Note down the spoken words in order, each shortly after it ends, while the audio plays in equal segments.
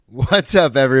What's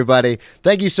up, everybody?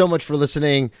 Thank you so much for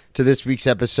listening to this week's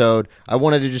episode. I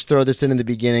wanted to just throw this in the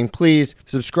beginning. Please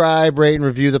subscribe, rate, and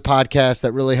review the podcast.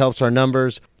 That really helps our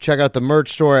numbers. Check out the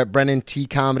merch store at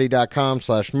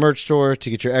brennantcomedy.com/merch store to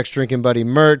get your X Drinking Buddy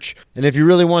merch. And if you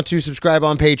really want to, subscribe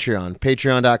on Patreon,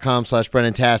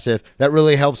 patreon.com/BrennanTassif. That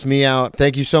really helps me out.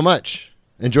 Thank you so much.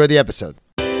 Enjoy the episode.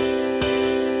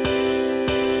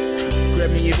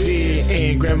 Grab me a beer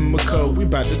and grab me a coke. We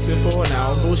about to sit for an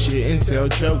hour, bullshit and tell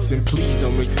jokes. And please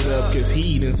don't mix it up, cause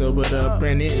he done sobered up.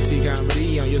 Brennan T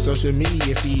Comedy on your social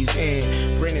media feeds.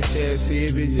 And Brennan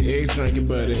Tassif is your ex drinking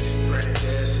buddy. Brennan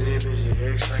Tassif is your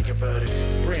ex drinking buddy.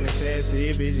 Brennan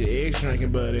Tassif is your ex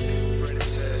drinking buddy. Brennan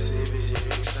Tassif is your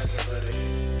ex drinking buddy.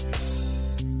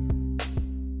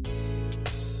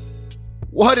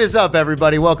 What is up,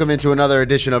 everybody? Welcome into another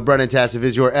edition of Brennan Tassif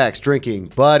is your ex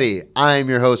drinking buddy. I'm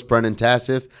your host, Brennan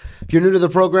Tassif. If you're new to the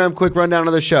program, quick rundown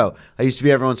of the show. I used to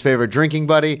be everyone's favorite drinking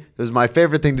buddy. It was my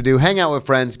favorite thing to do. Hang out with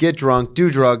friends, get drunk, do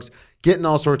drugs, get in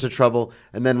all sorts of trouble,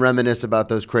 and then reminisce about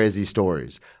those crazy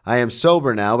stories. I am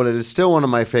sober now, but it is still one of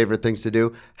my favorite things to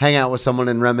do. Hang out with someone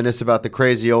and reminisce about the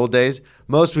crazy old days.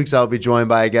 Most weeks I'll be joined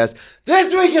by a guest.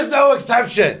 This week is no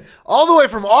exception. All the way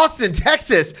from Austin,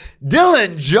 Texas,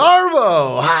 Dillon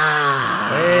Jarboe.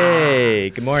 Ah.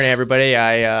 Hey, good morning, everybody.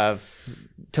 I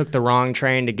took the wrong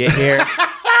train to get here.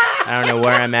 I don't know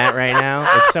where I'm at right now.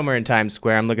 It's somewhere in Times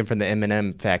Square. I'm looking for the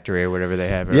M&M factory or whatever they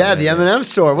have. Yeah, the M&M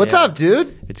store. What's up,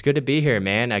 dude? It's good to be here,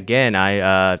 man. Again,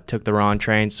 I took the wrong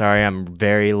train. Sorry, I'm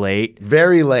very late.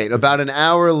 Very late. About an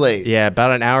hour late. Yeah,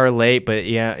 about an hour late. But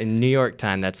yeah, in New York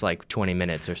time, that's like 20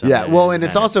 minutes or something. Yeah, well, and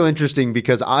it's also interesting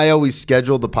because I always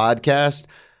schedule the podcast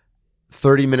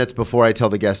 30 minutes before I tell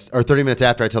the guest, or 30 minutes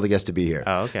after I tell the guest to be here.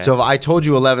 Oh, okay. So if I told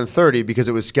you 11:30 because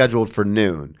it was scheduled for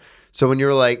noon. So when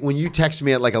you text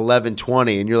me at like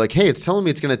 11:20 and you're like, hey, it's telling me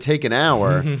it's going to take an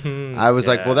hour. I was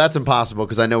like, well, that's impossible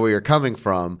because I know where you're coming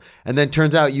from. And then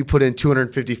turns out you put in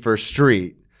 251st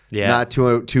Street, not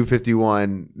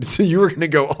 251. So you were going to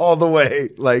go all the way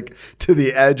like to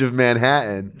the edge of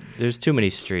Manhattan. There's too many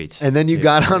streets. And then you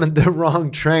got on the wrong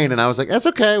train. And I was like, that's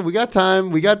okay. We got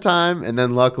time. And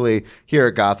then luckily here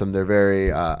at Gotham, they're very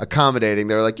accommodating.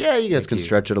 They're like, yeah, you guys can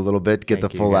stretch it a little bit, get the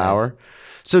full hour.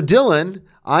 So Dillon,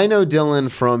 I know Dillon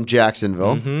from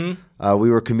Jacksonville. Mm-hmm.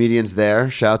 We were comedians there.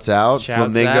 Shouts out.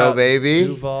 Flamingo, baby.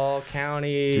 Duval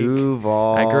County.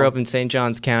 Duval. I grew up in St.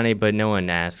 Johns County, but no one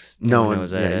asks. No one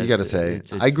knows that. that. Yeah, you got to say.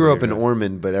 It's I grew up in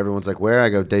Ormond, but everyone's like, where? I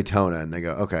go, Daytona. And they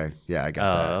go, okay, yeah, I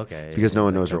got that. Okay. Because no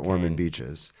one knows where Ormond Beach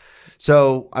is.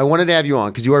 So I wanted to have you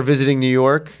on because you are visiting New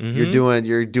York. Mm-hmm.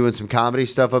 You're doing some comedy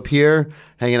stuff up here,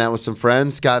 hanging out with some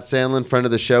friends. Scott Sandlin, friend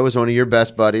of the show, is one of your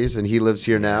best buddies, and he lives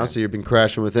here now, so you've been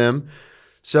crashing with him.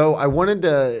 So I wanted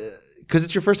to, because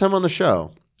it's your first time on the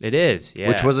show. It is, yeah.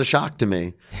 Which was a shock to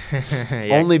me. Yeah.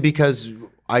 Only because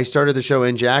I started the show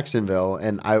in Jacksonville,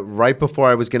 and right before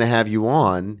I was going to have you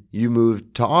on, you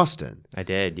moved to Austin. I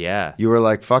did, yeah. You were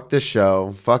like, fuck this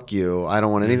show, fuck you, I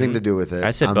don't want anything to do with it. I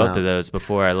said both of those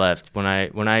before I left. When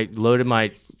I loaded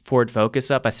my Ford Focus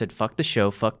up, I said, fuck the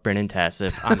show, fuck Brennan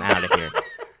Tassif, I'm out of here.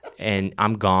 And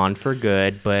I'm gone for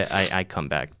good, but I come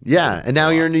back. Yeah, and now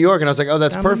you're in New York, and I was like, oh,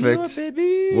 that's perfect. New York,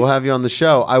 baby. We'll have you on the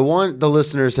show. I want the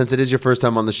listeners, since it is your first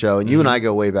time on the show, and you and I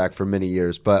go way back for many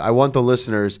years, but I want the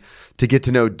listeners to get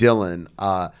to know Dillon.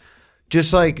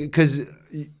 Just like, because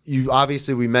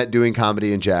we met doing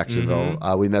comedy in Jacksonville.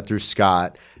 We met through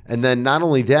Scott. And then not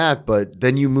only that, but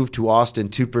then you moved to Austin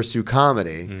to pursue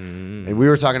comedy. And we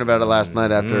were talking about it last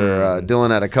night after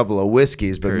Dillon had a couple of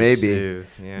whiskeys, but maybe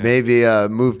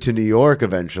move to New York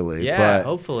eventually. Yeah,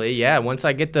 hopefully. Yeah, once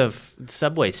I get the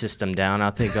subway system down,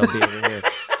 I think I'll be over here.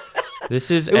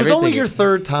 It was only your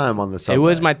third time on the subway. It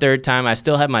was my third time. I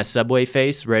still have my subway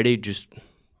face ready, just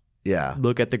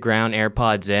look at the ground,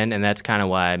 AirPods in, and that's kind of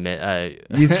why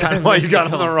it's kind of why you got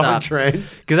on the wrong train.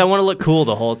 Because I want to look cool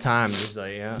the whole time. Just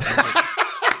like,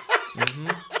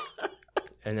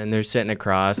 And then they're sitting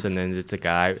across, and then it's a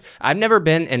guy. I've never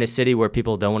been in a city where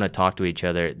people don't want to talk to each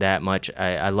other that much.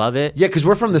 I love it. Yeah, because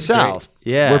we're from the South.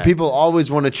 Yeah. Where people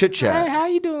always want to chit-chat. Hey, how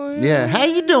you doing? Yeah, how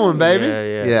you doing, baby?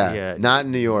 Yeah. Not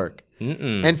in New York.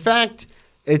 In fact,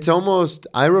 it's almost,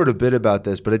 I wrote a bit about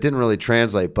this, but it didn't really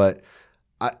translate, but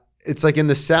it's like in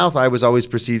the South, I was always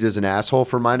perceived as an asshole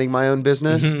for minding my own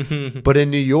business. But in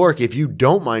New York, if you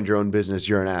don't mind your own business,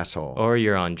 you're an asshole. Or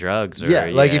you're on drugs. Or,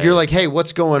 if you're like, hey,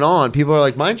 what's going on? People are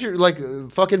like, mind your, like,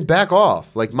 fucking back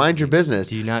off. Like, mind your business.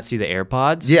 Do you not see the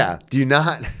AirPods? Yeah. Do you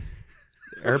not?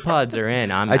 AirPods are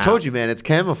in. I told you, man, it's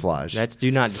camouflage. That's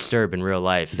do not disturb in real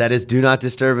life. That is do not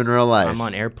disturb in real life. I'm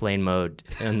on airplane mode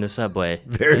in the subway.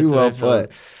 Very well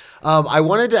put. I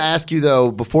wanted to ask you,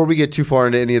 though, before we get too far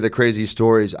into any of the crazy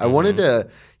stories, I wanted to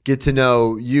get to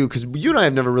know you, because you and I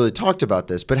have never really talked about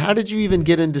this, but how did you even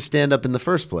get into stand-up in the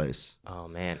first place? Oh,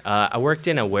 man. I worked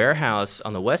in a warehouse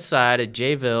on the west side of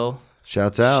Jayville.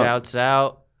 Shouts out. Shouts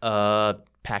out.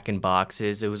 Packing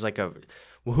boxes. It was like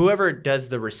whoever does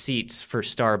the receipts for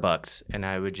Starbucks, and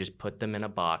I would just put them in a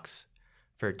box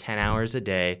for 10 hours a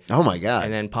day. Oh, my God.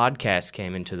 And then podcasts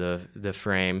came into the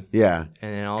frame. Yeah.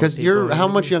 And then all because how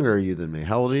much younger are you than me?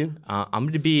 How old are you? I'm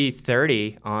going to be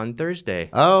 30 on Thursday.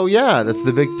 Oh, yeah. That's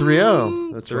the big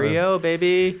 3-0. That's 3-0,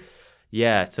 baby.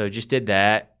 Yeah, so just did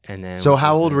that. And then. So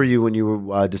how old were you when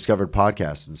you discovered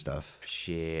podcasts and stuff?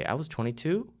 Shit, I was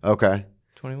 22. Okay.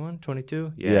 21,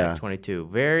 22? Yeah. 22.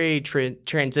 Very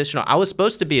transitional. I was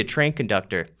supposed to be a train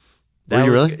conductor. Were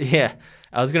you really? Yeah.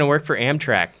 I was going to work for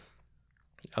Amtrak.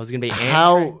 I was going to be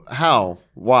Amtrak. How?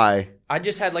 Why? I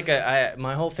just had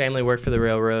my whole family worked for the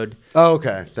railroad. Oh,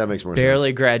 okay. That makes more sense.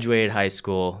 Barely graduated high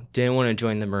school. Didn't want to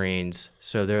join the Marines.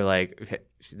 So they're like,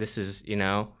 this is,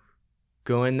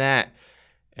 go in that.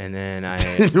 And then I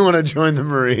didn't want to join the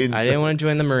Marines. I didn't want to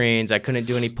join the Marines. I couldn't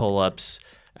do any pull-ups.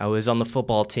 I was on the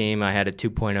football team. I had a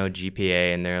 2.0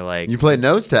 GPA, and they're like... You played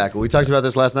nose tackle. We talked about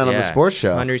this last night on the sports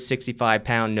show.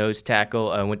 165-pound nose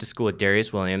tackle. I went to school with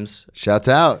Darius Williams. Shouts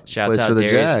out. Shouts out for the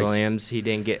Darius Jags. Williams. He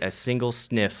didn't get a single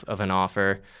sniff of an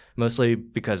offer, mostly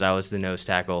because I was the nose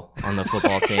tackle on the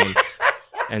football team.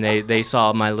 And they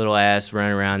saw my little ass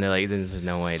running around. They're like, there's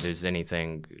no way there's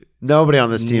anything... Nobody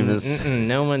on this team is...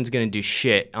 No one's going to do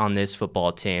shit on this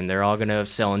football team. They're all going to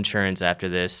sell insurance after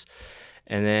this.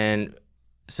 And then...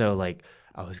 So,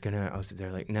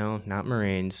 they're like, no, not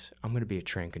Marines. I'm going to be a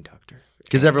train conductor.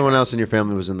 Because everyone else in your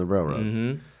family was in the railroad.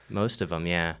 Mm-hmm. Most of them,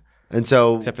 yeah. And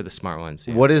so... Except for the smart ones.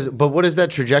 Yeah. What does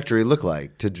that trajectory look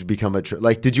like to become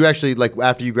did you actually,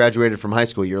 after you graduated from high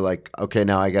school, you're like, okay,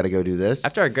 now I got to go do this?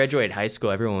 After I graduated high school,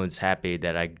 everyone was happy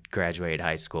that I graduated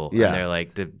high school. Yeah. And they're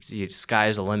like, the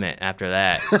sky's the limit after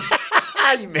that.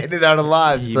 You made it out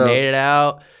alive. You made it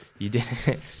out. You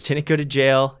didn't go to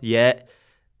jail yet.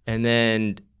 And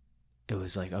then it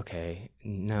was like, okay,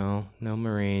 no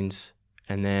Marines.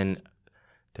 And then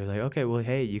they're like, okay, well,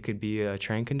 hey, you could be a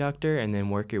train conductor and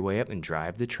then work your way up and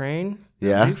drive the train.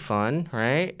 That'd be fun,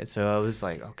 right? And so I was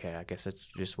like, okay, I guess that's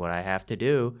just what I have to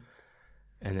do.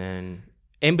 And then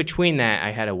in between that, I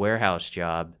had a warehouse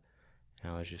job.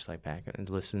 And I was just like back and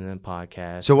listening to the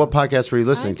podcast. So what podcast were you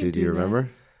listening to? Do you remember?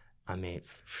 I mean,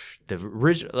 the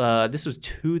original. This was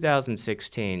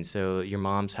 2016. So Your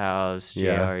Mom's House,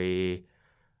 JRE,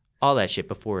 all that shit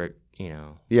before it,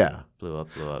 blew up.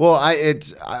 Well,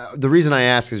 the reason I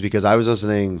ask is because I was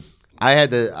listening. I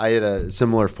had a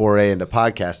similar foray into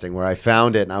podcasting where I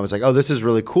found it and I was like, oh, this is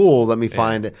really cool. Let me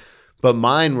find it. But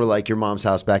mine were like Your Mom's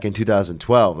House back in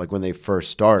 2012, like when they first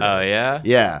started. Oh, yeah?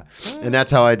 Yeah. And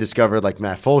that's how I discovered like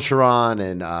Matt Fulcheron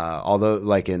and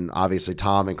and obviously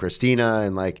Tom and Christina.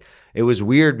 And like, it was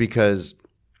weird because,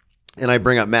 and I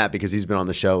bring up Matt because he's been on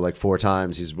the show like 4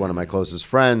 times. He's one of my closest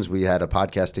friends. We had a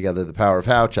podcast together, The Power of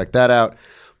How. Check that out.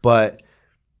 But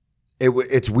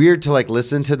it's weird to like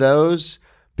listen to those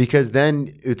because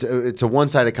then it's a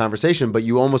one-sided conversation, but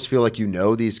you almost feel like you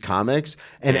know these comics.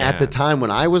 And at the time when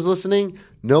I was listening,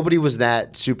 nobody was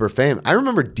that super famous. I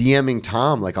remember DMing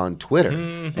Tom like on Twitter,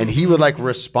 and he would like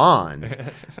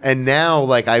respond. And now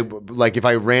like if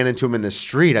I ran into him in the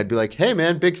street, I'd be like, "Hey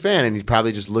man, big fan," and he'd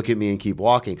probably just look at me and keep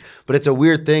walking. But it's a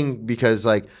weird thing because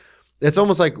like it's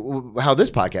almost like how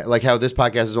this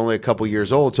podcast is only a couple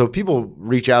years old. So if people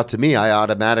reach out to me, I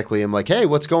automatically am like, "Hey,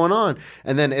 what's going on?"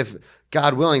 And then if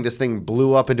God willing, this thing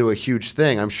blew up into a huge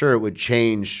thing, I'm sure it would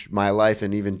change my life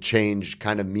and even change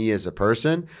kind of me as a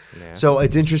person. Yeah. So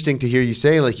it's interesting to hear you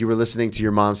say like you were listening to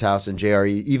Your Mom's House and JRE,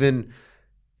 even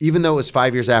though it was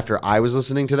 5 years after I was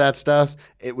listening to that stuff,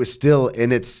 it was still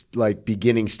in its like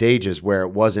beginning stages where it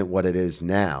wasn't what it is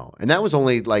now. And that was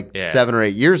only like 7 or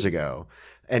 8 years ago.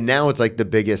 And now it's like the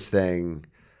biggest thing.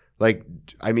 Like,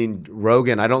 I mean,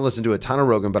 Rogan, I don't listen to a ton of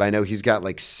Rogan, but I know he's got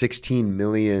like 16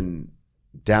 million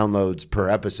downloads per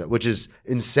episode, which is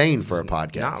insane for a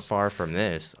podcast. Not far from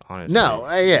this, honestly. No,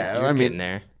 yeah. You're getting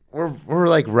there. We're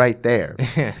like right there.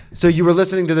 So you were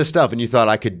listening to this stuff and you thought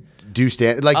I could do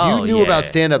stand like you knew about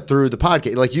stand up through the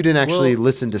podcast. Like you didn't actually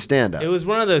listen to stand up. It was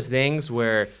one of those things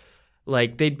where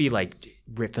like they'd be like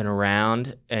riffing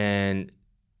around and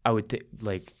I would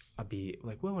I'd be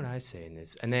like, what would I say in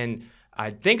this? And then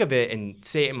I'd think of it and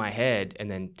say it in my head, and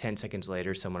then 10 seconds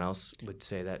later, someone else would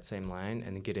say that same line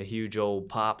and get a huge old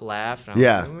pop laugh. And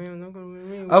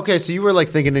like, okay, so you were like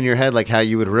thinking in your head like how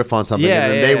you would riff on something,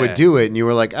 and then they would do it, and you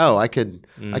were like, oh, I can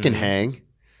hang.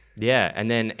 Yeah,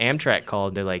 and then Amtrak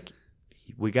called. They're like,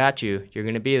 we got you. You're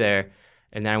gonna be there.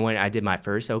 And then I did my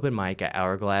first open mic at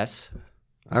Hourglass.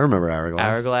 I remember Hourglass.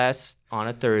 Hourglass on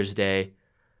a Thursday.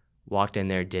 Walked in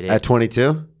there, did it. At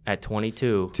 22? At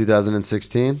 22.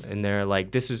 2016? And they're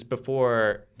like, this is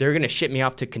before, they're going to ship me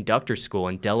off to conductor school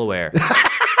in Delaware.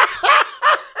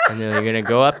 And then they're going to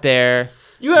go up there.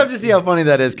 You have to see how funny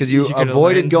that is because you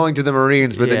avoided going to the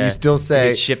Marines, but then you still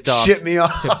say, ship me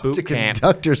off to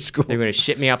conductor school. They're going to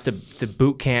ship me off to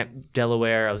boot camp,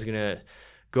 Delaware. I was going to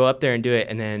go up there and do it.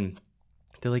 And then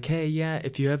they're like, hey, yeah,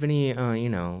 if you have any,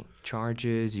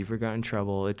 charges, you've ever gotten in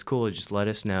trouble, it's cool. Just let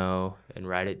us know and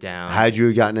write it down. Had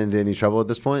you gotten into any trouble at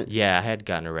this point? Yeah, I had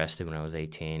gotten arrested when I was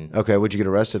 18. Okay, what'd you get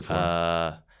arrested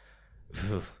for?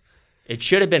 It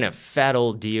should have been a fat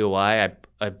old DUI.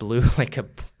 I blew like a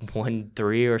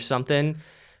 1.3 or something,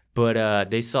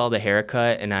 but they saw the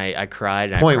haircut and I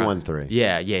cried. And 0.13.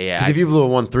 Yeah. Because if you blew a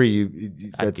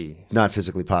 1.3, that's not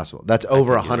physically possible. That's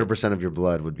over 100% of your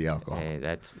blood would be alcohol. Hey,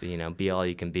 that's be all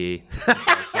you can be.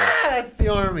 That's the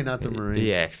Army, not the Marines.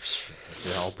 Yeah,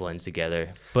 it all blends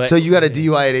together. But so you got a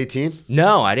DUI at 18?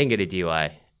 No, I didn't get a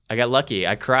DUI. I got lucky.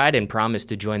 I cried and promised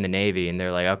to join the Navy, and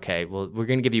they're like, okay, well, we're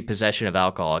going to give you possession of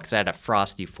alcohol because I had a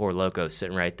frosty Four Loko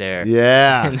sitting right there.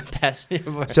 Yeah. In the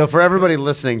passenger. So for everybody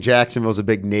listening, Jacksonville's a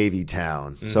big Navy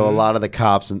town. Mm-hmm. So a lot of the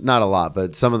cops, not a lot,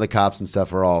 but some of the cops and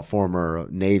stuff are all former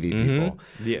Navy people.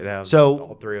 Yeah, that was so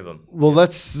all three of them. Well,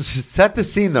 let's set the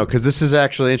scene, though, because this is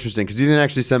actually interesting because you didn't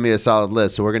actually send me a solid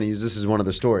list, so we're going to use this as one of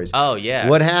the stories. Oh, yeah.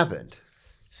 What happened?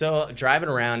 So driving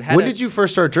around. When did you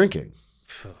first start drinking?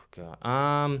 Oh,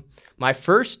 God. My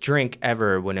first drink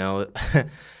ever when I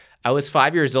was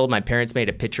 5 years old, my parents made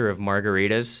a picture of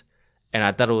margaritas, and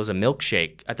I thought it was a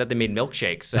milkshake. I thought they made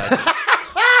milkshakes. So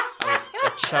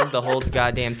I chugged the whole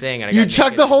goddamn thing. And you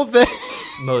chugged the whole thing?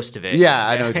 Most of it. Yeah,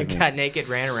 I know what you mean. Got naked,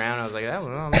 ran around. I was like,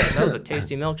 that was a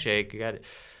tasty milkshake. You got it.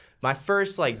 My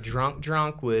first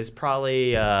drunk was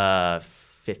probably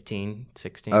 15,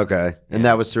 16. Okay. And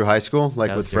that was through high school?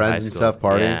 Like with friends and stuff,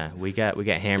 partying? Yeah. We got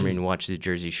hammered and watched the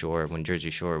Jersey Shore when Jersey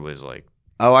Shore was like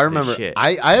Oh, I remember.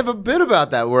 I have a bit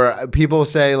about that where people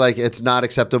say like it's not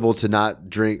acceptable to not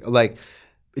drink. Like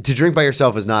to drink by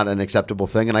yourself is not an acceptable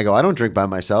thing. And I go, I don't drink by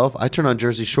myself. I turn on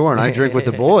Jersey Shore and I drink with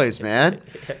the boys, man.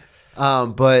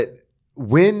 But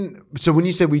when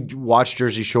you said we watched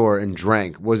Jersey Shore and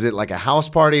drank, was it like a house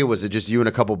party? Was it just you and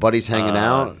a couple buddies hanging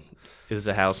out? It was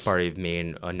a house party of me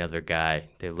and another guy.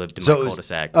 They lived in my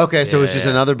cul-de-sac. Okay, so it was just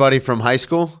another buddy from high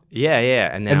school? Yeah.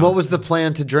 And what was the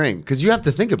plan to drink? Because you have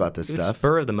to think about this it was stuff.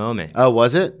 Spur of the moment. Oh,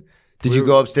 was it? Did you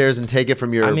go upstairs and take it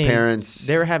from your parents?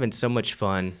 They were having so much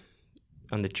fun.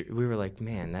 We were like,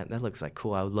 man, that looks like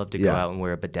cool. I would love to go out and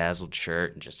wear a bedazzled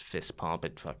shirt and just fist pump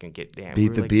and fucking get damn.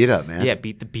 Beat the beat up, man. Yeah,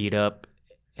 beat the beat up.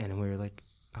 And we were like,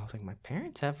 I was like, my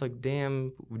parents have like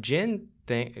damn gin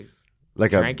thing.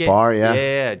 Like a bar, yeah?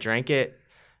 Yeah, drank it.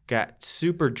 Got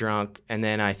super drunk, and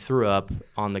then I threw up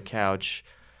on the couch.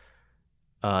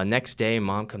 Next day,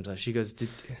 Mom comes out. She goes,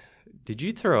 "Did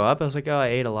you throw up?" I was like, "Oh, I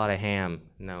ate a lot of ham."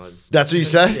 And that's what you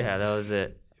said? Yeah, that was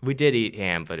it. We did eat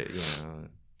ham, but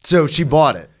So she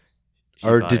bought it,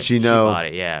 did she know? She bought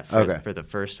it, yeah. For the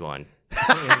first one.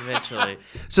 Eventually.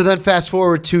 So then fast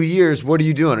forward 2 years, what are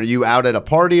you doing? Are you out at a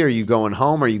party? Are you going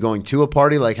home? Are you going to a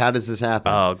party? Like, how does this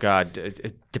happen? Oh, God. A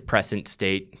depressant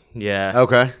state. Yeah.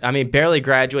 Okay. I mean, barely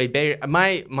graduated.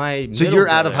 My So you're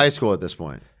out of high school at this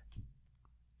point?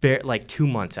 Like 2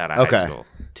 months out of high school.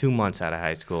 2 months out of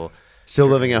high school. Still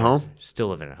living at home? Still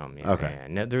living at home, yeah. Okay. Yeah.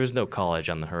 No, there was no college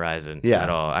on the horizon at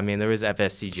all. I mean, there was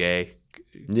FSCJ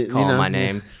calling my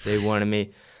name. They wanted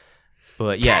me.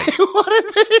 But yeah. They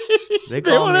wanted me. They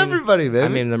want everybody, baby. I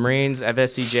mean, the Marines,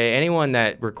 FSCJ, anyone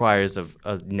that requires a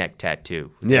neck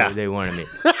tattoo. Yeah. They wanted me.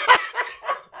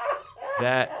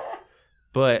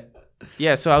 But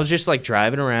yeah, so I was just like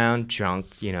driving around drunk,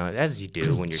 as you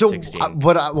do when you're 16. So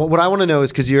what I want to know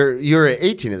is because you're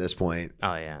 18 at this point.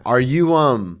 Oh yeah. Are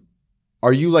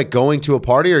you like going to a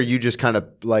party, or are you just kind of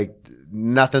like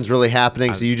nothing's really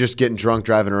happening, so you just getting drunk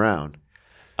driving around?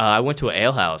 I went to an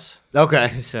ale house. Okay.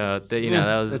 So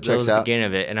that was the beginning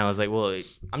of it, and I was like, well,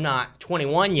 I'm not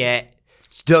 21 yet.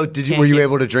 Still, were you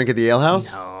able to drink at the ale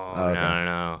house? No, okay.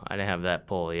 no. I didn't have that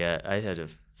pull yet. I had a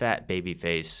fat baby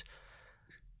face.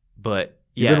 But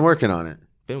yeah, you've been working on it.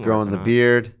 Growing the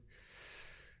beard.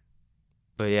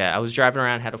 But yeah, I was driving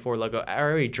around, had a Four Loko. I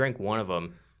already drank one of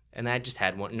them, and I just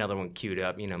had another one queued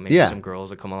up. Maybe some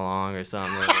girls would come along or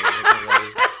something.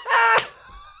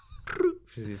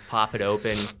 Pop it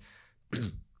open,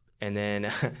 and then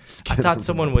I thought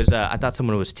someone was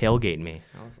tailgating me.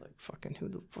 I was like, fucking who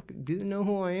the fuck do you know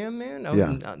who I am, man?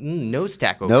 Yeah. Nose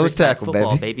tackle. Nose Creekside tackle,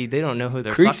 football, baby. They don't know who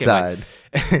they're Creekside.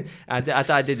 fucking with. I thought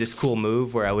I did this cool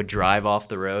move where I would drive off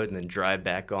the road and then drive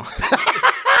back on.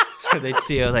 So they'd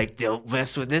see, like, don't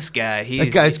mess with this guy.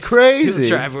 That guy's crazy. He'll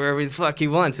drive wherever the fuck he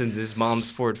wants in his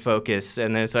mom's Ford Focus.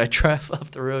 And then so I drive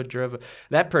off the road,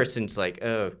 that person's like,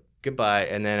 oh, goodbye.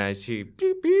 And then I see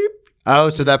beep, beep. Oh,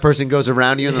 so that person goes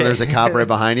around you and then there's a cop right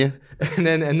behind you? And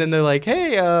then they're like,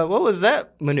 hey, what was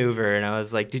that maneuver? And I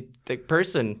was like, the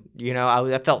person,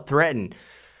 I felt threatened.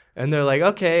 And they're like,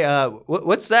 okay,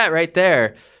 what's that right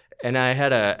there? And I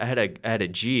had a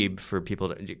Jeep for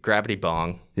people to gravity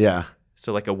bong. Yeah.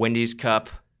 So like a Wendy's cup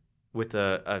with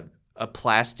a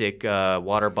plastic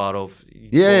water bottle.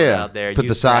 Yeah. Out there. Put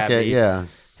the socket. Yeah.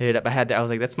 Hit it up. I was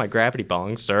like, that's my gravity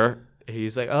bong, sir.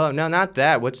 He's like, oh, no, not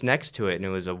that. What's next to it? And it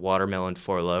was a watermelon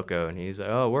Four Loko. And he's like,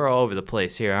 oh, we're all over the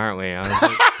place here, aren't we? I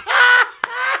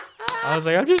was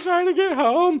like, I'm just trying to get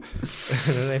home.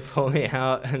 And then they pull me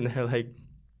out, and they're like,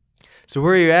 so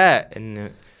where are you at? And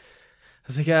I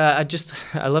was like,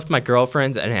 I left my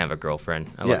girlfriend. I didn't have a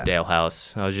girlfriend. I left Dale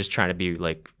House. I was just trying to be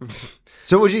like...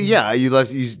 So would you? Yeah, you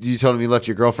left. You told him you left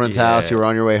your girlfriend's house. You were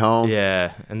on your way home.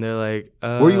 Yeah, and they're like,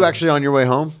 were you actually on your way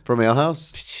home from Ale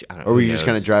House, or were you just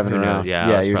kind of driving around?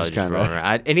 Yeah, you were just kind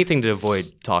of anything to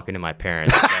avoid talking to my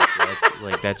parents.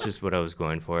 That's just what I was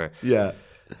going for. Yeah,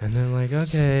 and they're like,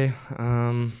 okay,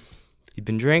 you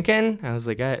been drinking? I was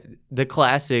like, the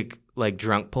classic like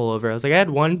drunk pullover. I was like, I had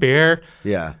one beer.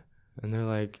 Yeah, and they're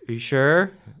like, are you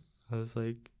sure? I was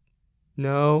like,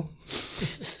 no.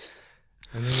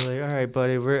 And they were like, all right,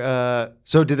 buddy, we're...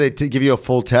 So did they give you a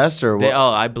full test, or what?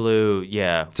 I blew,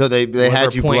 yeah. So they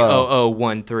had you blow.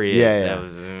 .0013.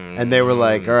 Yeah. And they were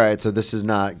like, all right, so this is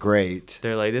not great.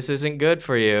 They're like, this isn't good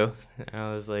for you. And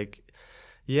I was like,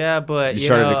 yeah, but, you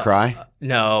started to cry?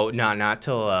 No, not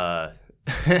till...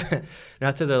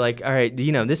 not till they're like, all right,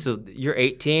 you're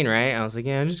 18, right? I was like,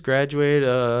 yeah, I just graduated.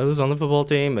 I was on the football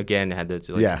team. Again, I had to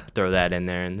throw that in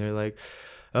there. And they're like,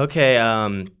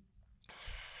 okay,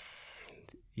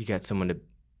 you got someone to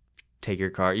take your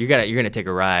car. You're gonna take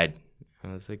a ride.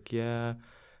 I was like, yeah.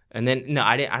 And then no,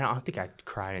 I don't think I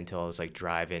cried until I was like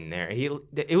driving there.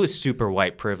 It was super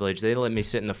white privilege. They didn't let me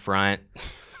sit in the front.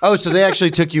 Oh, so they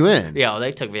actually took you in? Yeah,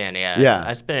 they took me in. Yeah. Yeah.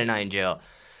 I spent a night in jail.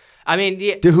 I mean,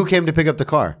 yeah. Who came to pick up the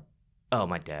car? Oh,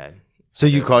 my dad. So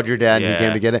you called your dad and he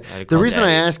came to get it? The reason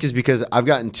I ask is because I've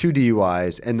gotten 2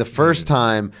 DUIs, and the first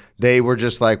time they were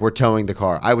just like, we're towing the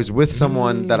car. I was with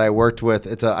someone that I worked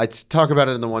with. I talk about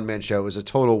it in the One Man Show. It was a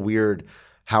total weird,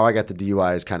 how I got the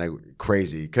DUI is kind of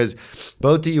crazy. Because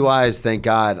both DUIs, thank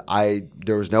God,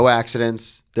 there was no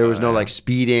accidents. There was no like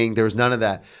speeding. There was none of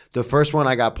that. The first one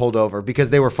I got pulled over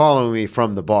because they were following me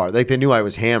from the bar. Like they knew I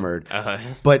was hammered.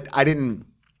 But I didn't.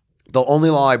 The only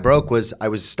law I broke was I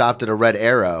was stopped at a red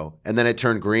arrow, and then it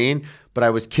turned green, but I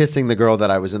was kissing the girl that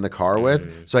I was in the car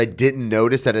with, so I didn't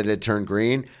notice that it had turned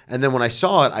green. And then when I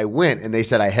saw it, I went, and they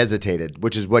said I hesitated,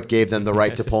 which is what gave them the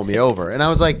right to pull me over. And I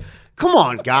was like, come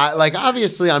on, guy. Like,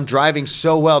 obviously, I'm driving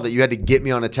so well that you had to get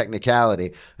me on a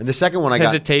technicality. And the second one I got...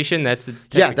 Hesitation, that's the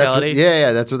technicality?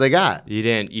 That's what they got.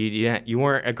 You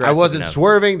weren't aggressive I wasn't enough.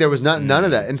 Swerving. There was none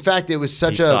of that. In fact, it was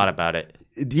such you thought about it.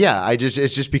 Yeah,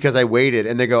 it's just because I waited,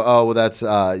 and they go, oh, well, that's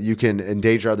you can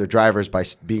endanger other drivers by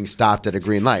being stopped at a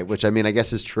green light, which I mean, I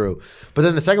guess is true. But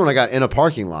then the second one I got in a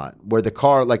parking lot where the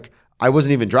car, like, I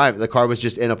wasn't even driving. The car was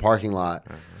just in a parking lot.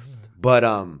 But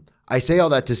I say all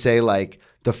that to say, like,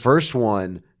 the first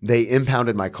one, they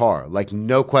impounded my car. Like,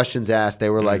 no questions asked. They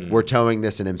were like, we're towing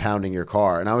this and impounding your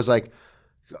car. And I was like,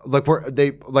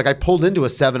 I pulled into a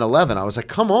 7-Eleven. I was like,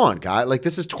 come on, guy. Like,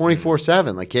 this is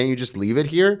 24/7. Like, can't you just leave it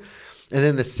here? And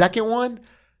then the second one,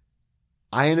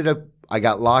 I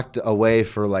got locked away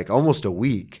for like almost a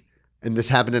week. And this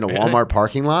happened in a Walmart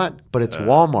parking lot, but it's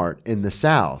Walmart in the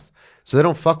South. So they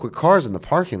don't fuck with cars in the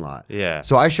parking lot. Yeah.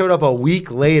 So I showed up a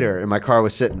week later and my car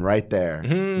was sitting right there.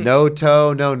 No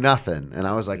tow, no nothing. And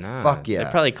I was like, fuck yeah.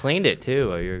 They probably cleaned it too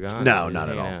while you were gone. No, not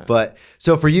at all. But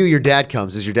so for you, your dad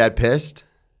comes. Is your dad pissed?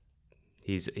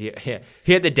 He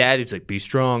had the dad who's like, be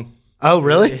strong. Oh,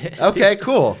 really? Okay,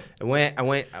 cool.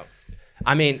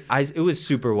 I mean, it was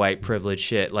super white privilege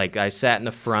shit. Like, I sat in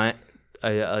the front.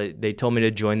 They told me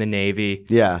to join the Navy.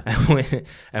 Yeah.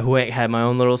 I went, had my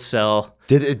own little cell.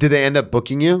 Did they end up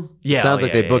booking you? Yeah. It sounds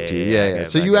like they booked you. Yeah.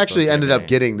 So you actually ended up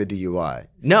getting the DUI.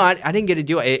 No, I didn't get a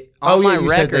DUI.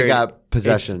 You said they got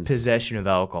possession. It's possession of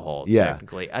alcohol, yeah.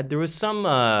 Technically. There was some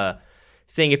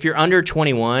thing, if you're under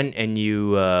 21 and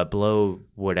you blow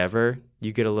whatever,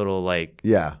 you get a little like,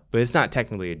 Yeah. but it's not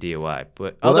technically a DUI. But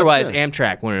Well, that's otherwise, good.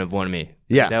 Amtrak wouldn't have wanted me.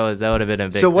 Yeah. that would have been a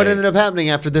big. So what thing. ended up happening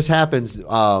after this happens?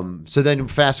 So then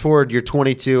fast forward, you're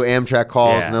 22, Amtrak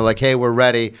calls, Yeah. and they're like, hey, we're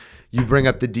ready. You bring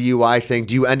up the DUI thing.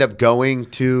 Do you end up going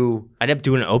to... I ended up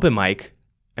doing an open mic,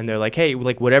 and they're like, "Hey,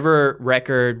 like whatever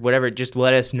record, whatever, just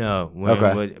let us know."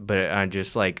 Okay. But I'm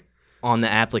just like on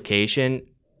the application,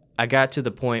 I got to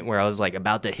the point where I was like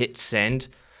about to hit send.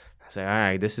 I was like, "All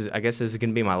right, I guess this is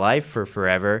gonna be my life for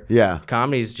forever." Yeah.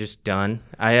 Comedy's just done.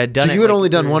 I had done. So it you had like only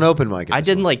done one open mic. I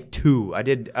did like two. I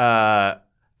did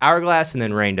Hourglass and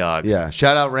then Rain Dogs. Yeah.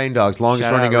 Shout out Rain Dogs, longest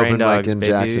Shout running out open Rain Dogs, mic in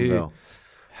baby. Jacksonville.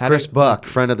 Had Chris it- Buck,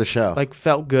 friend of the show. Like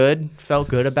felt good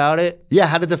about it. Yeah.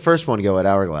 How did the first one go at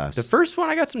Hourglass? The first one,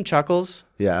 I got some chuckles.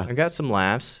 Yeah. I got some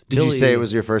laughs. Did you Billy- say it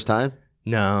was your first time?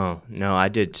 No, I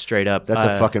did straight up. That's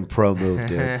a fucking pro move,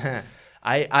 dude.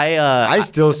 I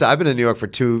still say I've been in New York for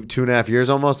two and a half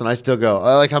years almost, and I still go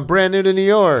like I'm brand new to New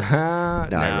York. no,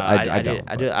 I don't,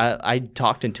 I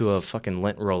talked into a fucking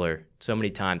lint roller so many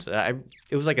times.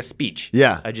 It was like a speech.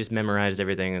 Yeah. I just memorized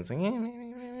everything. And it's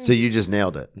like, So you just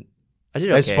nailed it. I did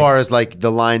okay. As far as like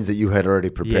the lines that you had already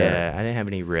prepared. Yeah, I didn't have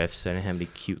any riffs. I didn't have any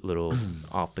cute little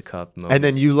off the cuff moments. And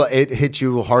then it hit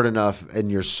you hard enough in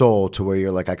your soul to where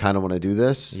you're like, I kind of want to do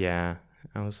this. Yeah,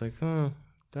 I was like, oh,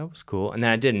 that was cool. And then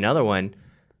I did another one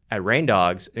at Rain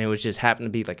Dogs, and it was just happened to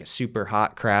be like a super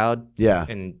hot crowd. Yeah.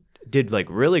 And did like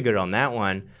really good on that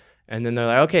one. And then they're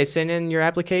like, okay, send in your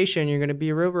application. You're gonna be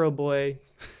a Roro boy.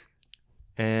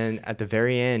 And at the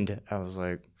very end, I was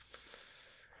like,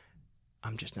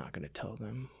 I'm just not gonna tell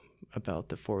them about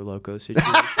the Four Loko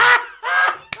situation.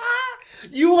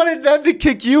 You wanted them to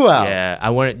kick you out. Yeah, I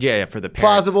wanted for the parents.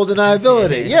 Plausible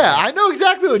deniability. Yeah, I know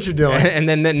exactly what you're doing. And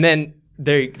then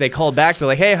they called back. They're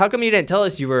like, hey, how come you didn't tell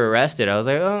us you were arrested? I was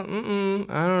like, I don't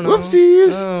know.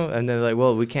 Whoopsies. Oh. And they're like,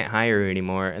 well, we can't hire you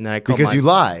anymore. And then I called Because you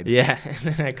lied. Yeah.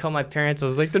 And then I called my parents. I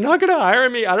was like, they're not gonna hire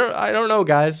me. I don't know,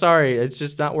 guys. Sorry, it's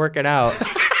just not working out.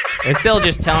 And still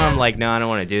just telling them like, no, I don't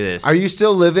want to do this. Are you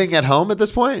still living at home at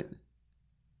this point?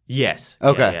 Yes.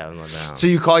 Okay. Yeah, I'm living out. So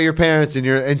you call your parents and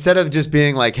instead of just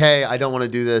being like, hey, I don't want to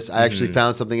do this, I actually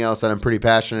found something else that I'm pretty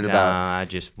passionate about. I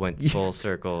just went full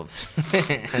circle.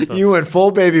 You went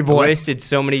full baby boy. Wasted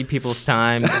so many people's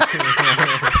time.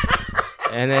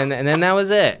 And then that was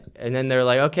it. And then they're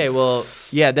like, okay, well,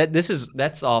 yeah,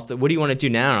 that's off. What do you want to do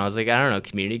now? And I was like, I don't know,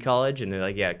 community college. And they're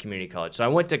like, yeah, community college. So I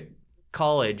went to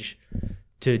college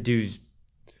to do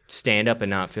stand up and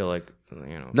not feel like,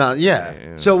 No,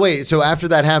 yeah. So wait, so after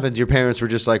that happens, your parents were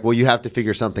just like, well, you have to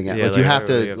figure something out. Yeah, like you like, have we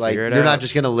to gotta like figure it you're not out.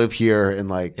 just gonna live here and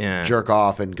like Yeah. jerk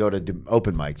off and go to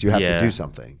open mics. You have to Yeah. do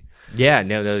something. yeah,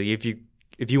 no, if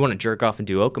you want to jerk off and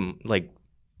do open, like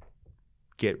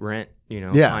get rent,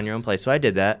 Yeah. on your own place. So I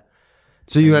did that.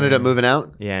 So you ended up moving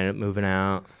out? Yeah, I ended up moving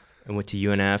out and went to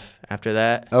UNF after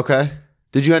that. Okay.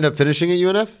 Did you end up finishing at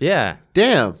UNF? Yeah.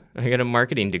 Damn. I got a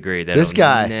marketing degree that This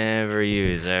guy. never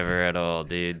use ever at all,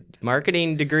 dude.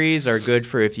 Marketing degrees are good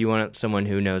for if you want someone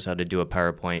who knows how to do a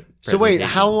PowerPoint. So wait, presentation.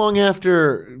 how long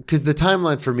after? Because the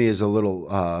timeline for me is a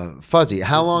little fuzzy.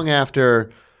 How long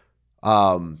after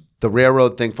the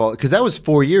railroad thing fall? Because that was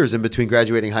 4 years in between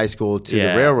graduating high school to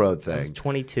the railroad I was thing.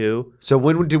 22. So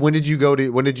when did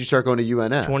you start going to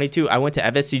UNF? 22. I went to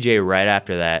FSCJ right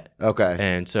after that. Okay.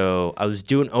 And so I was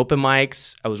doing open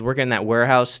mics. I was working in that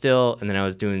warehouse still, and then I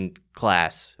was doing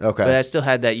class. Okay. But I still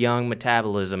had that young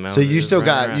metabolism. So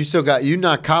you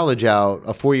knocked college out,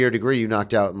 a 4-year degree you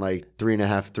knocked out in like 3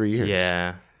 years.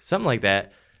 Yeah, something like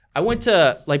that. I went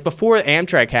to, like, before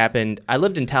Amtrak happened, I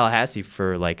lived in Tallahassee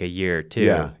for like a year or two.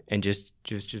 Yeah. And just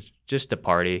to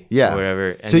party. Yeah. Or whatever.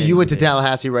 And So you then- went to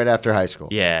Tallahassee right after high school.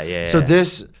 Yeah. So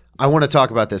I want to talk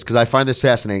about this because I find this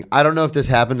fascinating. I don't know if this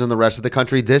happens in the rest of the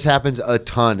country. This happens a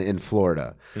ton in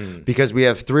Florida because we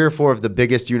have 3 or 4 of the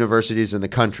biggest universities in the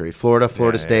country: Florida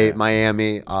State,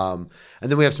 Miami, and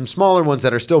then we have some smaller ones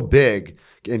that are still big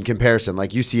in comparison, like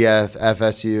UCF,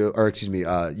 FSU, or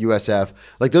USF.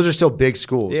 Like those are still big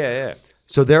schools. Yeah.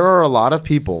 So there are a lot of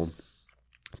people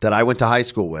that I went to high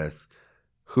school with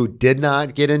who did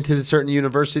not get into certain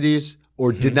universities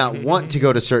or did not want to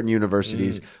go to certain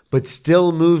universities, but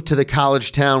still moved to the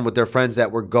college town with their friends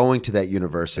that were going to that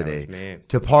university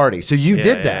to party. So you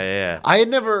did that. Yeah. I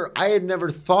had never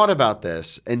thought about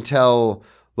this until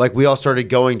like we all started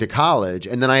going to college.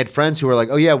 And then I had friends who were like,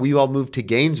 oh yeah, we all moved to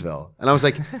Gainesville. And I was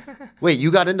like, wait, you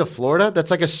got into Florida?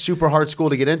 That's like a super hard school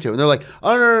to get into. And they're like,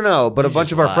 oh no. But a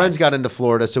bunch of our friends got into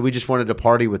Florida, so we just wanted to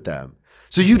party with them.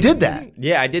 So you did that.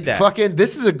 Yeah, I did that. Fucking,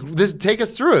 this take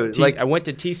us through it. Like, I went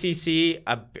to TCC.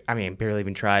 I mean, barely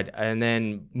even tried, and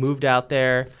then moved out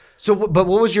there. so, but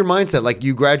what was your mindset? Like,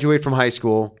 you graduate from high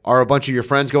school. Are a bunch of your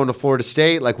friends going to Florida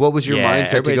State? Like, what was your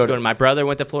mindset to go to? My brother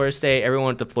went to Florida State. Everyone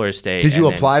went to Florida State. Did you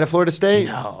apply to Florida State?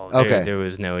 No. Okay. There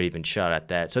was no even shot at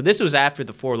that. So this was after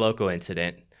the Four Loko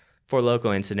incident. Four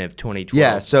Loko incident of 2012.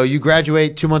 Yeah, so you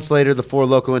graduate 2 months later, the Four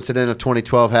Loko incident of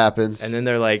 2012 happens. And then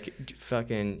they're like,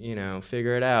 fucking,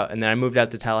 figure it out. And then I moved out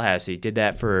to Tallahassee. Did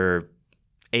that for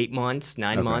 8 months,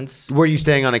 9 months. Were you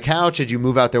staying on a couch? Did you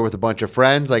move out there with a bunch of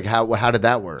friends? Like, how did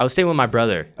that work? I was staying with my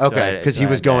brother. Okay, because he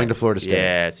was going to Florida State.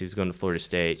 Yes, he was going to Florida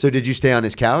State. So did you stay on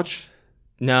his couch?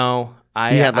 No.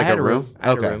 He had like a room? I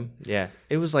had Okay. a room. Yeah.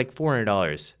 It was like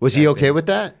 $400. Was he okay with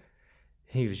that?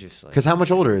 He was just like... Because how much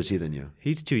older is he than you?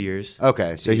 He's 2 years.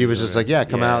 Okay, so he was just like, yeah,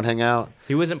 come out, hang out.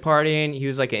 He wasn't partying. He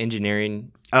was like an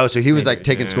engineering... Oh, so he was like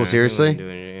taking school seriously?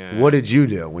 Yeah. What did you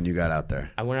do when you got out there?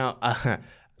 I went out...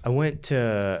 I went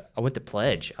to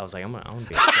Pledge. I was like, I'm gonna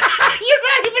be. You're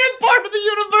not even a part of the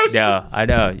university. No, I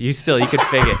know. You could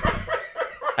fake it.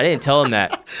 I didn't tell him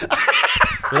that.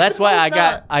 Well, that's why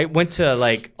I went to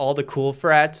like all the cool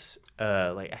frats.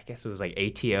 Like I guess it was like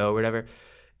ATO or whatever.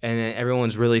 And then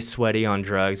everyone's really sweaty on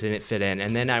drugs and it fit in.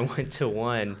 And then I went to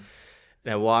one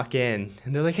and I walk in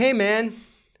and they're like, hey man,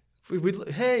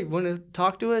 hey, want to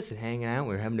talk to us and hang out?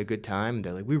 We were having a good time. And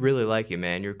they're like, we really like you,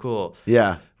 man. You're cool.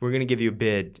 Yeah. We're going to give you a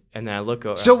bid. And then I look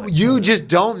over. So like, you just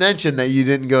don't mention that you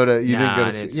didn't go to, I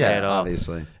didn't say it all.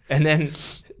 Obviously. And then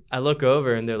I look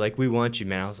over and they're like, we want you,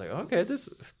 man. I was like, okay,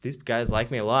 these guys like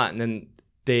me a lot. And then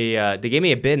they gave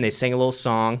me a bid and they sang a little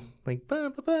song like,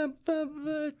 ba, ba, ba, ba,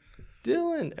 ba,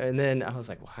 Dillon. And then I was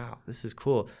like, wow, this is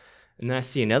cool. And then I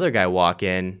see another guy walk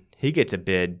in. He gets a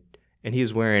bid and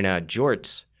he's wearing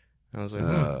jorts. I was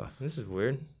like, this is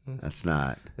weird.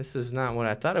 This is not what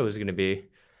I thought it was going to be.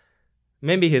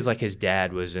 Maybe his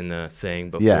dad was in the thing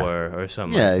before or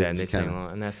something like that. And they sang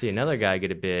along. And I see another guy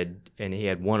get a bid and he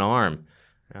had one arm.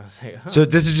 And I was like, So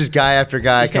this is just guy after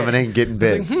guy coming in and getting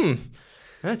bids. Like,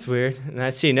 that's weird. And I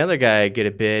see another guy get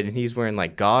a bid and he's wearing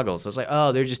like goggles. I was like,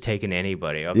 oh, they're just taking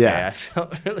anybody. Okay. Yeah. I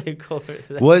felt really cool with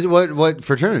that. What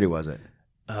fraternity was it?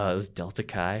 It was Delta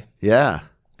Chi. Yeah.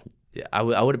 Yeah, I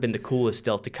would have been the coolest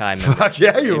Delta Chi member. Fuck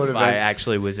yeah, you would have if been. I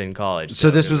actually was in college.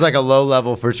 So this was like a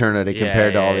low-level fraternity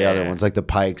compared to all the other yeah. ones, like the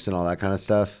Pikes and all that kind of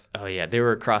stuff? Oh, yeah. They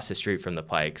were across the street from the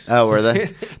Pikes. Oh, were they?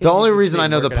 The only reason I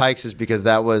know the Pikes is because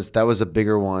that was a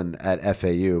bigger one at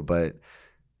FAU, but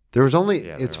there was only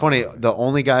it's funny,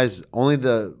 only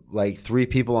the like 3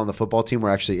 people on the football team were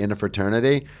actually in a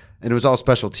fraternity, and it was all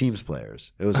special teams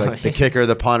players. It was like the kicker,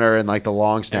 the punter, and like the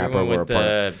long snapper Everyone were a with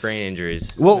part. brain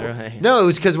injuries. Well, Like, no, it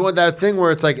was because that thing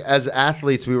where it's like as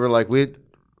athletes we were like we're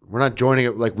not joining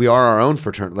it, like we are our own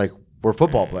fraternity, like we're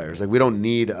football players, like we don't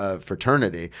need a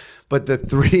fraternity. But the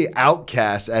 3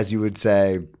 outcasts, as you would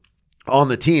say, on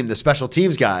the team, the special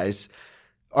teams guys,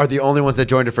 are the only ones that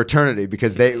joined a fraternity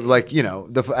because they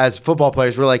as football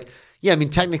players we're like, yeah, I mean,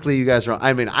 technically you guys are,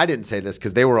 I mean, I didn't say this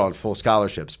because they were on full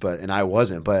scholarships, and I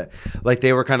wasn't, but like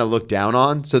they were kind of looked down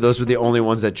on. So those were the only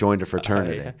ones that joined a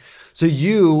fraternity. Yeah. So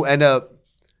you end up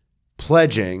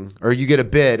pledging, or you get a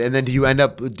bid, and then do you end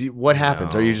up, what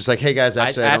happens? No. Are you just like, hey guys,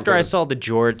 actually, after I saw the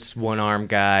jorts, one arm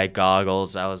guy,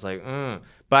 goggles, I was like,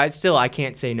 But I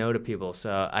can't say no to people. So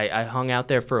I hung out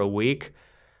there for a week,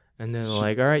 and then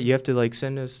like, all right, you have to like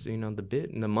send us, the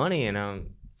bid and the money, and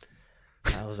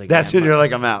I was like, that's when you're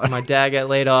like, I'm out. My dad got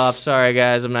laid off. Sorry,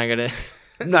 guys. I'm not going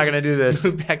to do this.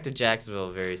 Move back to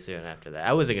Jacksonville very soon after that.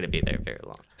 I wasn't going to be there very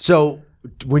long. So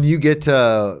when you get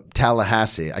to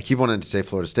Tallahassee, I keep wanting to say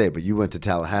Florida State, but you went to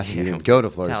Tallahassee. You didn't go to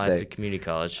Florida Tallahassee State. Community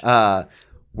College.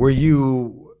 Were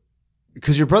you,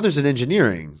 because your brother's in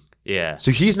engineering. Yeah. So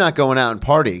he's not going out and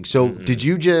partying. So did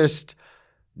you just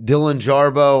Dillon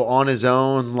Jarboe on his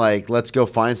own, like, let's go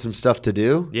find some stuff to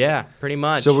do? Yeah, pretty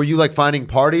much. So were you like finding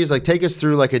parties? Like, take us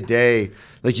through like a day.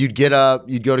 Like you'd get up,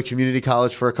 you'd go to community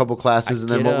college for a couple classes,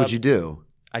 and then what would you do?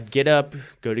 I'd get up,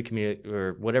 go to community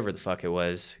or whatever the fuck it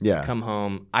was. Yeah. Come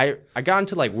home. I got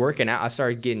into like working out. I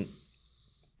started getting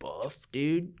buff,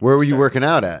 dude. Where were you working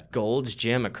out at? Gold's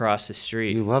Gym across the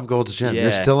street. You love Gold's Gym. Yeah.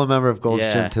 You're still a member of Gold's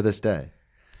Yeah. Gym to this day.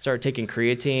 Started taking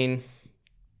creatine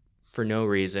for no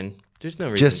reason. There's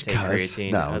no reason Just to take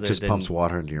creatine. no, it just pumps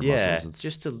water into your muscles. It's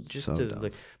just to so dumb.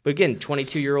 like. But again,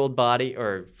 22-year-old body,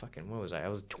 or fucking what was I? I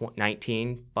was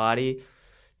 19 body,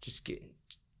 just getting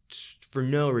for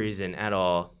no reason at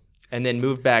all, and then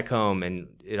moved back home, and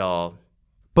it all.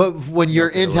 But when you're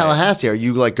in Tallahassee, are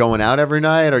you like going out every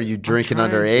night? Are you drinking trying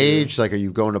underage? Like, are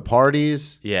you going to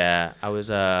parties? Yeah, I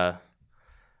was.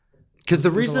 Because the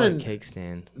There's a lot of reason cake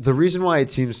stand. the reason why it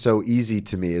seems so easy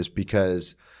to me is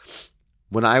because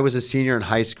when I was a senior in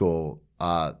high school,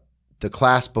 the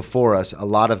class before us, a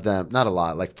lot of them, not a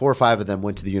lot, like 4 or 5 of them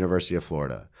went to the University of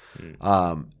Florida.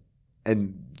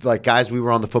 And like guys we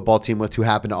were on the football team with who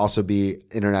happened to also be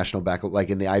international back, like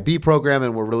in the IB program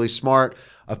and were really smart.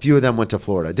 A few of them went to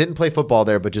Florida. Didn't play football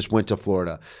there, but just went to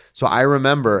Florida. So I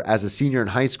remember as a senior in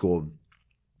high school,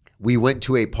 we went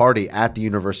to a party at the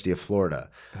University of Florida.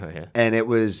 Oh, yeah.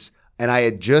 And I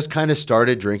had just kind of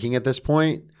started drinking at this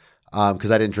point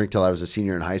because I didn't drink till I was a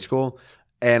senior in high school.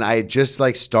 And I had just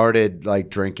like started like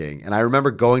drinking. And I remember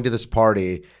going to this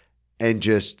party and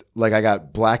just like I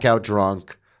got blackout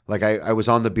drunk. Like I was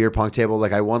on the beer pong table.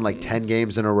 Like I won like 10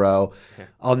 games in a row. Yeah.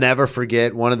 I'll never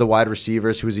forget one of the wide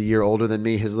receivers who was a year older than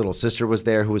me. His little sister was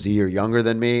there who was a year younger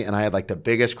than me. And I had like the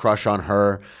biggest crush on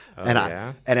her. Oh, and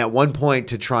yeah? And at one point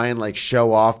to try and like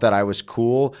show off that I was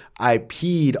cool, I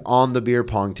peed on the beer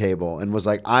pong table and was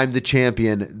like, I'm the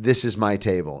champion. This is my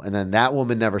table. And then that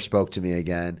woman never spoke to me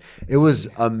again. It was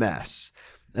a mess.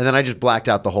 And then I just blacked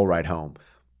out the whole ride home.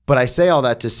 But I say all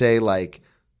that to say like,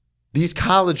 these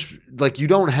college, like you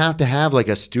don't have to have like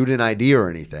a student ID or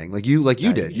anything. Like you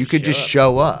did. You could just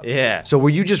show up. Yeah. So were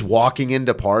you just walking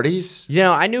into parties? You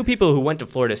know, I knew people who went to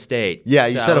Florida State. Yeah,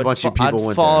 you said a bunch of people went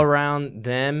there. I'd fall around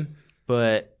them,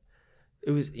 but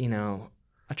it was, you know,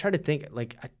 I try to think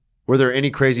like. Were there any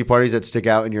crazy parties that stick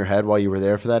out in your head while you were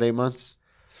there for that 8 months?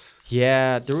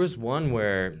 Yeah, there was one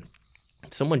where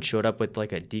someone showed up with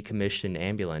like a decommissioned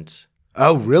ambulance.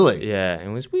 Oh, really? Yeah,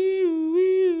 and it was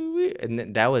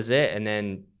and that was it. And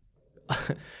then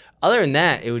other than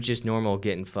that, it was just normal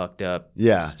getting fucked up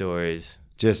stories.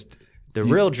 Just the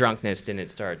real drunkenness didn't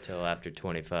start till after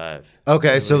 25.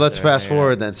 Okay, so let's fast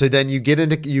forward then. So then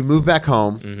you move back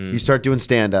home, you start doing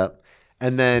stand up,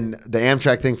 and then the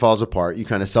Amtrak thing falls apart. You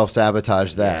kind of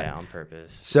self-sabotage that. Yeah, on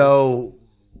purpose. So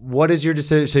what is your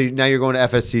decision? So now you're going to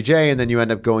FSCJ and then you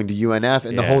end up going to UNF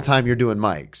and the whole time you're doing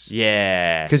mics.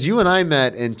 Yeah. Because you and I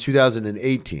met in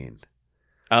 2018.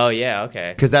 Oh, yeah,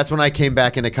 okay. Because that's when I came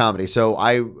back into comedy. So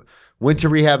I went to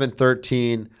rehab in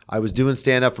 13. I was doing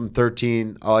stand-up from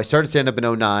 13. Oh, I started stand-up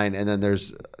in 09, and then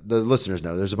there's, the listeners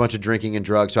know, there's a bunch of drinking and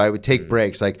drugs. So I would take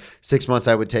breaks. Like 6 months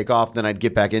I would take off, then I'd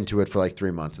get back into it for like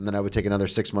 3 months. And then I would take another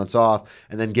 6 months off,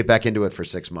 and then get back into it for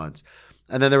 6 months.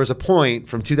 And then there was a point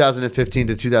from 2015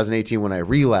 to 2018 when I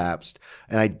relapsed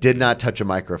and I did not touch a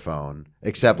microphone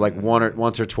except like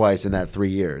once or twice in that 3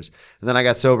 years. And then I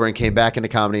got sober and came back into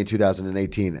comedy in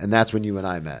 2018. And that's when you and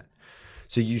I met.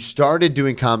 So you started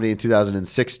doing comedy in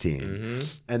 2016.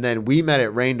 And then we met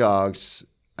at Rain Dogs,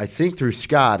 I think through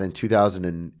Scott in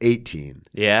 2018.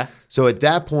 Yeah. So at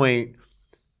that point,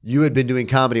 you had been doing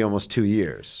comedy almost 2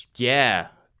 years. Yeah.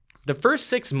 The first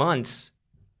 6 months,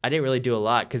 I didn't really do a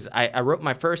lot because I wrote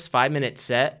my first 5-minute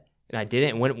set and I did it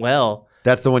and went well.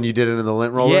 That's the one you did it in the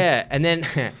lint roller? Yeah, and then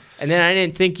I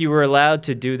didn't think you were allowed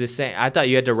to do the same. I thought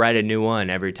you had to write a new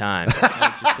one every time.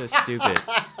 That's just so stupid.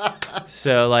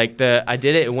 So like I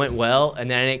did it went well, and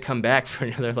then I didn't come back for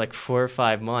another like 4 or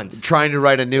 5 months. Trying to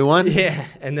write a new one? Yeah,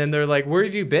 and then they're like, "Where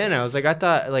have you been?" I was like, "I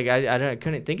thought like I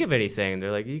couldn't think of anything." They're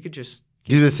like, "You could just."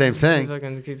 Do the same thing.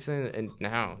 Keep saying it. And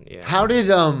now, yeah. How did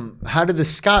the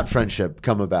Scott friendship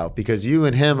come about? Because you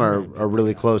and him are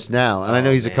really close now, and I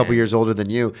know he's a couple years older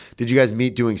than you. Did you guys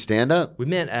meet doing stand up? We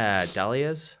met at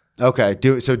Dahlia's. Okay,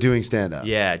 doing stand up.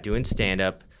 Yeah, doing stand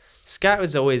up. Scott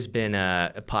has always been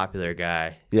a popular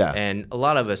guy. Yeah, and a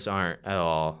lot of us aren't at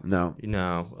all. No,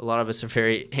 a lot of us are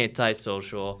very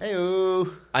antisocial.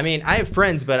 Hey-oo. I mean, I have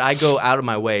friends, but I go out of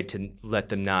my way to let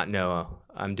them not know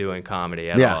I'm doing comedy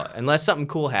at all, unless something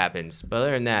cool happens. But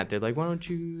other than that, they're like, "Why don't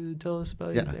you tell us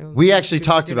about it?" We actually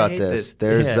talked about this.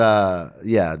 There's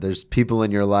yeah. There's people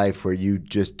in your life where you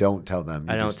just don't tell them.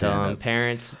 I don't tell them.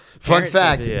 Parents. Fun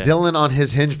fact, Dillon on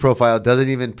his Hinge profile doesn't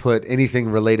even put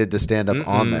anything related to stand-up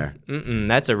on there.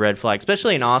 That's a red flag,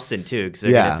 especially in Austin, too, because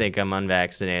they're going to think I'm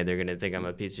unvaccinated. They're going to think I'm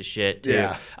a piece of shit, too.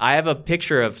 Yeah. I have a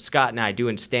picture of Scott and I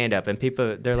doing stand-up, and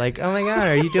people, they're like, "Oh, my God,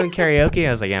 are you doing karaoke?"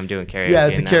 I was like, "Yeah, I'm doing karaoke." Yeah,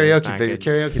 it's a karaoke thing,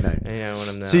 karaoke night. Yeah, one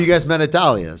of them. So you guys met at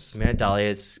Dahlia's? We met at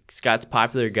Dahlia's. Scott's a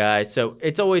popular guy, so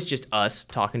it's always just us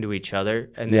talking to each other,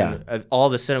 and then all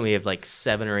of a sudden we have like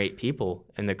 7 or 8 people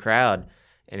in the crowd.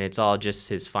 And it's all just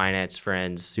his finance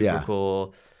friends, super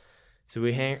cool. So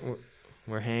we're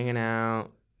hanging out,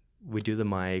 we do the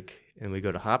mic, and we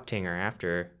go to Hoptinger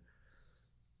after.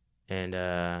 And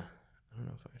I don't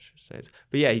know if I should say this,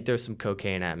 but yeah, he throws some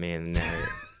cocaine at me, and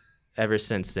ever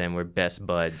since then, we're best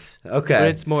buds. Okay. But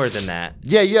it's more than that.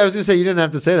 Yeah, I was gonna say you didn't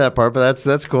have to say that part, but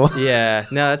that's cool. Yeah.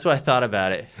 No, that's what I thought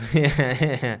about it.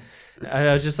 Yeah.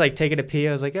 I was just like taking a pee.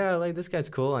 I was like, oh, like this guy's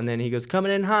cool. And then he goes,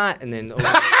 coming in hot. And then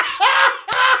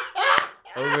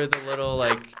over the little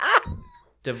like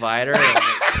divider.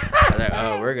 I was like,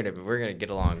 oh, we're gonna get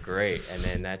along great. And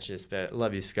then that's just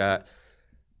love you, Scott.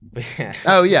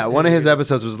 Oh yeah, one of his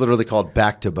episodes was literally called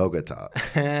 "Back to Bogota."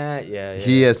 Yeah.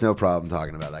 He has no problem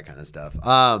talking about that kind of stuff.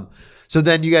 So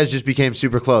then you guys just became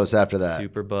super close after that.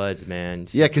 Super buds, man.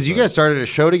 Yeah, because you guys started a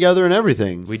show together and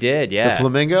everything. We did, yeah. The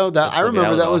Flamingo. I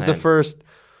remember that was the first.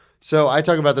 So I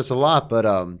talk about this a lot, but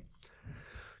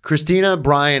Christina,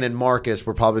 Brian, and Marcus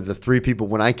were probably the three people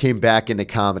when I came back into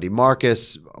comedy.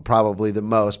 Marcus probably the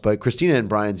most, but Christina and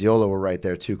Brian Ziola were right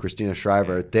there too. Christina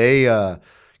Shriver. They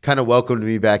kind of welcomed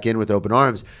me back in with open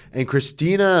arms, and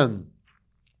Christina.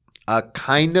 I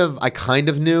kind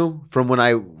of knew from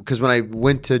because when I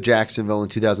went to Jacksonville in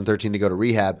 2013 to go to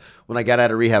rehab, when I got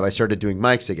out of rehab, I started doing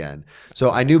mics again.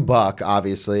 So I knew Buck,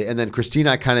 obviously, and then Christina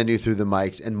I kind of knew through the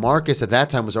mics, and Marcus at that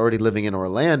time was already living in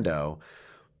Orlando,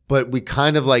 but we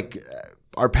kind of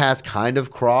our paths kind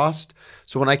of crossed.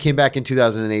 So when I came back in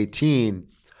 2018,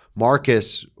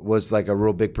 Marcus was like a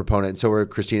real big proponent, and so were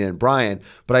Christina and Brian.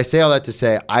 But I say all that to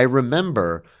say, I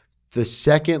remember the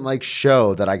second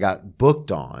show that I got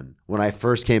booked on when I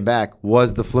first came back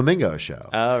was the Flamingo show.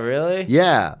 Oh, really?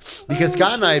 Yeah, because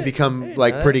Scott and I had become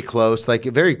pretty close.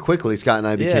 Very quickly, Scott and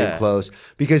I became close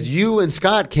because you and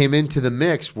Scott came into the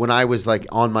mix when I was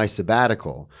on my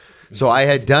sabbatical. So I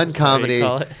had done comedy.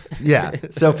 Yeah.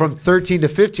 So from 13 to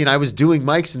 15, I was doing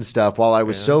mics and stuff while I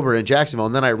was sober in Jacksonville.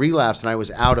 And then I relapsed and I was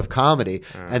out of comedy.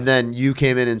 And then you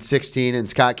came in 16 and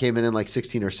Scott came in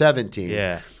 16 or 17.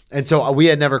 Yeah. And so we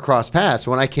had never crossed paths.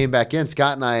 When I came back in,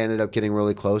 Scott and I ended up getting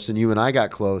really close, and you and I got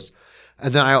close.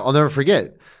 And then I'll never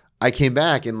forget, I came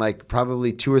back and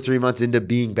probably 2 or 3 months into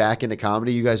being back into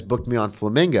comedy, you guys booked me on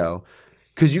Flamingo.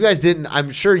 Because you guys didn't,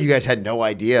 I'm sure you guys had no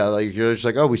idea. You're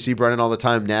just oh, we see Brennan all the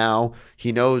time now.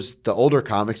 He knows the older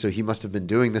comics, so he must have been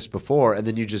doing this before. And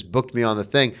then you just booked me on the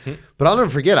thing. But I'll never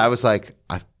forget, I was like,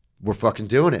 we're fucking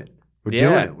doing it. We're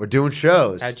doing it. We're doing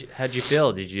shows. How'd you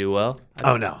feel? Did you do well?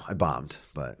 Oh, no. I bombed.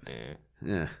 But,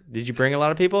 yeah. Did you bring a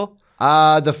lot of people?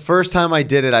 The first time I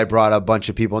did it, I brought a bunch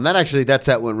of people. And that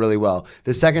set went really well.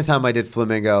 The second time I did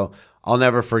Flamingo, I'll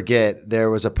never forget, there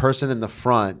was a person in the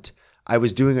front. I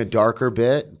was doing a darker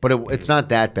bit, but it's not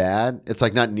that bad. It's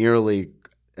not nearly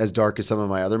as dark as some of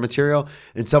my other material.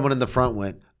 And someone in the front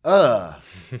went, ugh.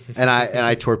 And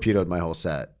I torpedoed my whole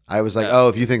set. I was like, oh,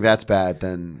 if you think that's bad,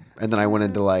 then, and then I went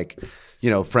into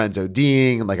friends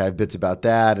ODing, and I have bits about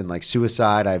that, and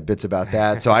suicide, I have bits about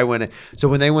that. So so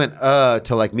when they went,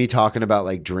 to me talking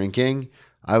about drinking,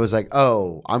 I was like,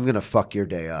 oh, I'm going to fuck your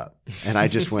day up. And I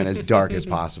just went as dark as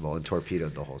possible and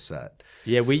torpedoed the whole set.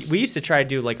 Yeah, we used to try to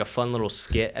do a fun little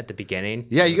skit at the beginning.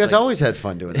 Yeah, you guys always had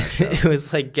fun doing that show. It was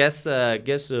guess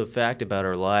a fact about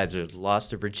our lives. Or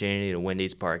lost our virginity in a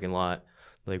Wendy's parking lot.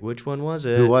 Which one was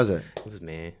it? Who was it? It was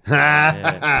me.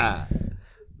 How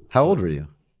old were you?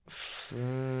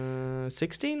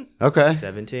 16? Okay.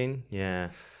 17? Yeah.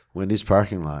 Wendy's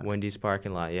parking lot.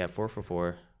 Yeah, 4 for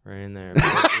 4. Right in there. We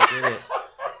did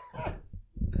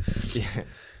it.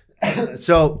 Yeah.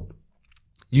 So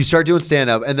you start doing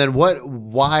stand-up, and then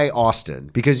why Austin?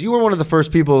 Because you were one of the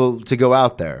first people to go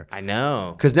out there. I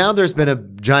know. Because now there's been a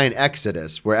giant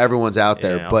exodus where everyone's out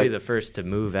there. I'll be the first to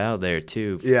move out there,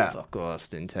 too. Yeah. Fuck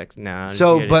Austin, Texas. Nah,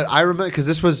 but I remember, because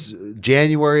this was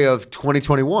January of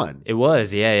 2021. It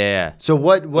was, yeah. So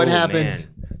what happened? Man.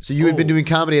 So you had been doing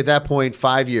comedy at that point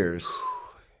 5 years.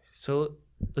 So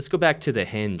let's go back to the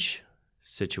Hinge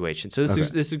situation. So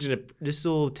this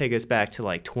will take us back to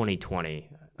 2020.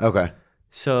 Okay.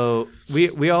 So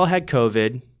we all had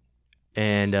COVID,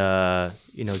 and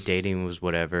dating was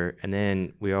whatever, and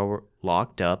then we all were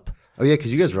locked up. Oh yeah,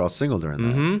 because you guys were all single during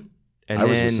that. Mm-hmm. And I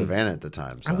was with Savannah at the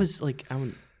time. So. I was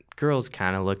girls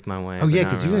kind of looked my way. Oh yeah,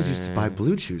 because you guys used to buy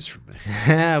Blue Chews from me.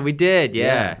 Yeah, we did.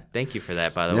 Yeah. Thank you for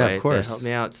that, by the way. Of course. That helped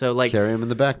me out. So carry them in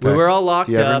the backpack. We were all locked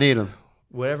up. If you ever need them.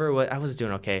 Whatever. I was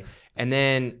doing okay, and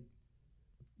then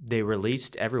they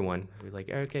released everyone. We're like,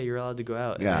 okay, you're allowed to go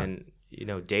out. Yeah. And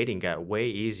dating got way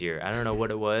easier. I don't know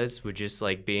what it was with just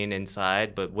being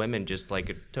inside, but women just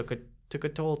took a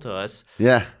toll to us.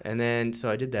 Yeah. And then so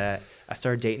I did that. I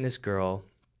started dating this girl.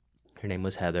 Her name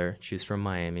was Heather. She was from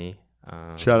Miami.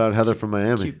 Shout out Heather from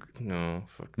Miami. No.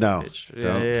 Bitch.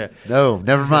 Yeah. No,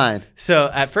 never mind. So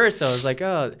at first I was like,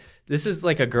 oh, this is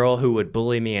a girl who would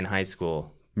bully me in high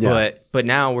school. Yeah. But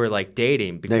now we're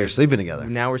dating. Now you're sleeping together.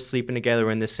 Now we're sleeping together.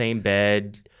 We're in the same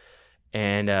bed.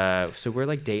 And so we're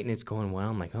like dating. It's going well.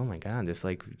 I'm like, oh my god, this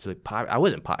like it's like I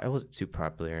wasn't too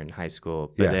popular in high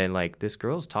school, but then like this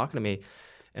girl's talking to me,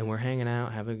 and we're hanging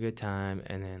out, having a good time,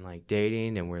 and then like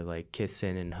dating, and we're like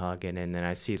kissing and hugging, and then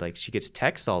I see like she gets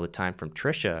texts all the time from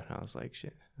Trisha, and I was like,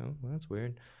 shit, oh, well, that's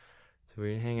weird. So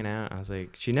we were hanging out. I was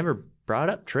like, she never brought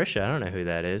up Trisha. I don't know who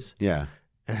that is. Yeah.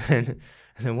 And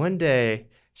then one day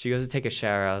she goes to take a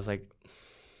shower. I was like,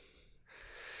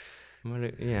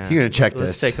 you're gonna check this.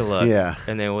 Let's take a look. Yeah.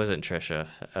 And it wasn't Trisha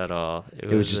at all.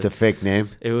 It was just a fake name.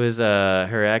 It was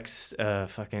her ex.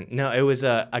 It was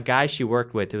a guy she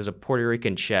worked with. It was a Puerto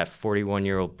Rican chef,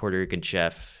 41-year-old Puerto Rican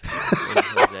chef,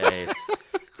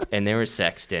 and they were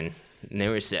sexting. And they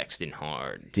were sexting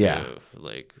hard. Too. Yeah.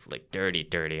 Like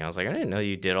dirty. I was like, I didn't know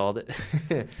you did all that.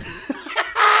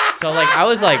 So like I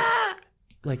was like,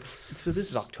 so this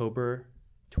is October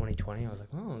 2020. I was like,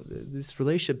 oh, this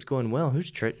relationship's going well.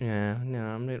 Who's Trish? Yeah, no,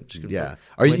 I'm just gonna. Yeah.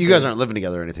 You guys aren't living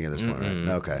together or anything at this point, right?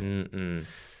 Okay.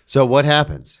 So what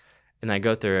happens? And I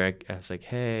go through. I was like,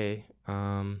 hey.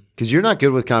 Because you're not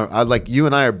good with like you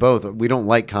and I are both. We don't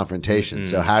like confrontation.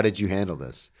 So how did you handle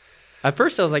this? At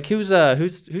first, I was like, who's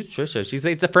Trisha? She's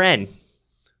like, it's a friend.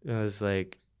 I was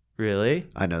like, really?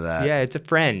 I know that. Yeah, it's a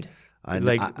friend.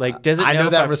 Doesn't I know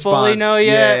that response. Fully know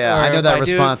yet? Yeah. I know that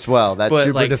response well. That's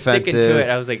super like, defensive. Sticking to it,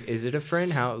 I was like, is it a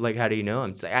friend? How do you know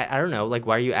him? It's like, I don't know. Like,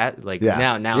 why are you at like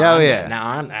now? Now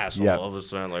I'm an asshole all of a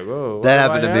sudden. Like, whoa. That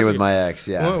happened to me with my ex.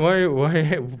 Yeah.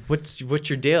 Why, what's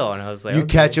your deal? And I was like, you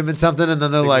catch him in something, and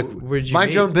then they're like,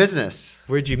 mind your own business.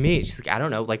 Where'd you meet? She's like, I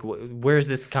don't know. Like, where's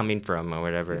this coming from or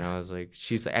whatever? And I was like,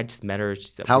 she's like, I just met her.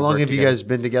 How long have you guys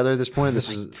been together at this point? This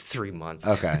was 3 months.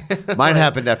 Okay. Mine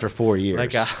happened after 4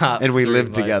 years. And we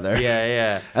lived together.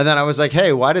 Yeah. And then I was like,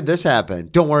 hey, why did this happen?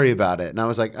 Don't worry about it. And I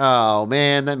was like, oh,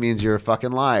 man, that means you're a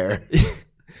fucking liar.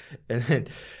 and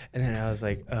then I was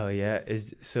like, oh, yeah.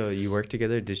 So you work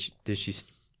together? Did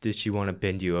she want to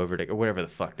bend you over to or whatever the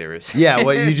fuck there is? Yeah,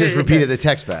 well, you just repeated the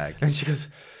text back. And she goes,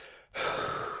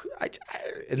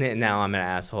 and then now I'm an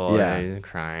asshole. Yeah. And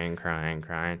crying.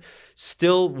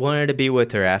 Still wanted to be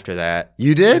with her after that.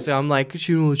 You did? So I'm like,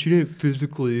 she didn't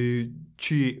physically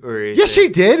cheat or anything. Yes, she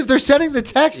did. If they're sending the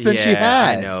text, then she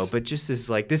has. I know, but just this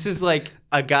is like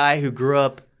a guy who grew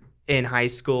up in high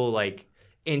school, like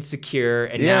insecure,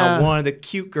 and now one of the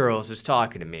cute girls is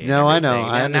talking to me. No, I know.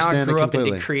 I understand now I grew it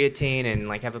completely. up into creatine and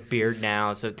like have a beard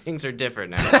now, so things are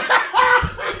different now.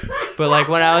 But like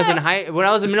when I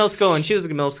was in middle school and she was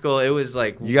in middle school, it was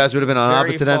like you guys would have been on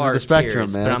opposite ends of the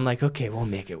spectrum, man. But I'm like, okay, we'll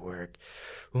make it work.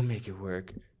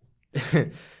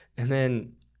 And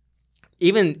then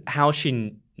even how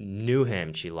she knew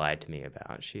him, she lied to me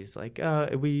about. She's like,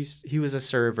 he was a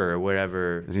server or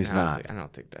whatever. And he's not. Like, I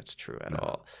don't think that's true at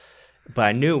all. But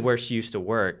I knew where she used to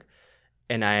work,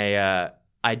 and I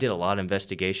did a lot of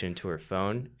investigation into her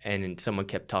phone, and then someone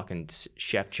kept talking to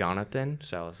Chef Jonathan.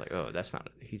 So I was like, oh, that's not.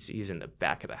 He's in the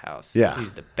back of the house. Yeah,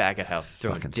 he's the back of the house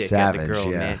throwing fucking dick savage, at the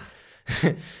girl, yeah.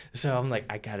 man. So I'm like,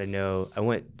 I gotta know. I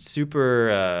went super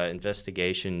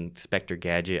investigation, Inspector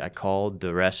Gadget. I called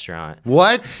the restaurant.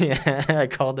 What? Yeah, I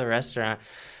called the restaurant.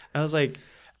 I was like,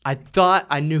 I thought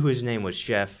I knew his name was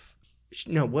Chef.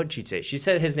 No, what'd she say? She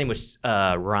said his name was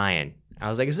Ryan. I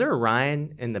was like, is there a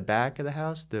Ryan in the back of the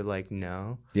house? They're like,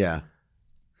 no. Yeah.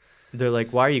 They're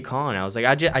like, why are you calling? I was like,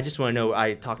 I just want to know.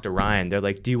 I talked to Ryan. They're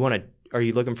like, are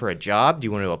you looking for a job? Do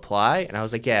you want to apply? And I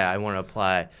was like, yeah, I want to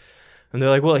apply. And they're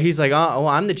like, well, he's like, oh,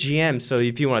 I'm the GM, so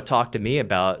if you want to talk to me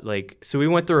about, like, so we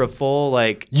went through a full,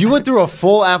 like... You went through a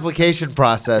full application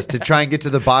process to try and get to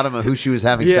the bottom of who she was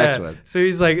having sex with. So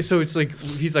he's like,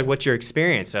 what's your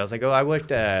experience? So I was like, I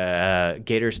worked at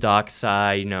Gators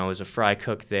Dockside, I was a fry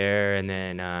cook there, and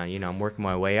then, I'm working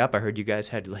my way up. I heard you guys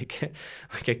had, like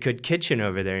a good kitchen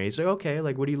over there. And he's like, okay,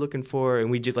 like, what are you looking for?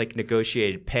 And we just, like,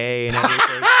 negotiated pay and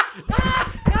everything.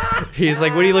 He's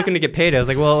like, what are you looking to get paid? I was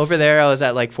like, well, over there I was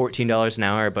at like $14 an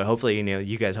hour, but hopefully,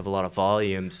 you guys have a lot of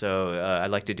volume, so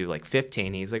I'd like to do like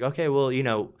 15. He's like, okay, well,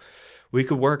 we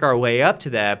could work our way up to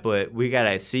that, but we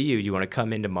gotta see you. You want to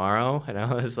come in tomorrow? And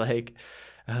I was like,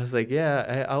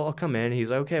 yeah, I'll come in. He's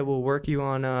like, okay, we'll work you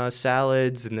on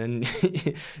salads, and then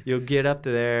you'll get up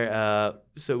to there.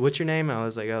 So what's your name? I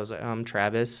was like, I'm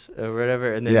Travis or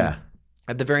whatever. And then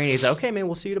at the very end, he's like, okay, man,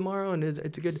 we'll see you tomorrow, and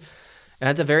it's a good. And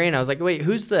at the very end, I was like, wait,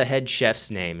 who's the head chef's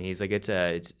name? And he's like,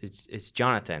 it's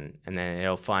Jonathan. And then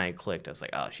it'll finally clicked. I was like,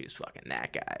 oh, she's fucking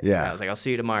that guy. Yeah. And I was like, I'll see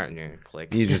you tomorrow. And you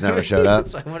click. You just never showed up?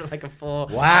 So I went like a full...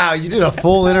 Wow, you did a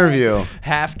full interview.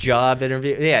 Half job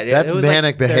interview. Yeah. That's it was manic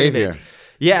like behavior. minutes.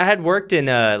 Yeah, I had worked in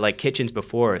like kitchens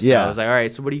before, so Yeah. I was like, all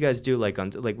right, so what do you guys do like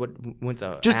on like what's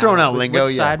Just throwing out lingo,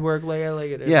 what's yeah. side work later?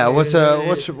 Like, Yeah, what's the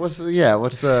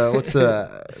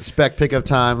spec pickup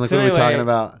time? Like, So what are we talking anyway,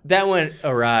 about? That went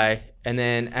awry. And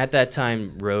then at that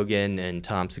time, Rogan and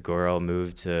Tom Segura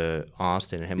moved to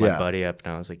Austin and hit my Yeah. buddy up.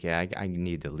 And I was like, yeah, I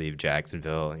need to leave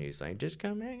Jacksonville. And he's like, just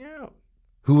come hang out.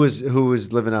 Who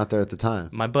was living out there at the time?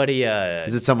 My buddy,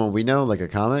 Is it someone we know, like a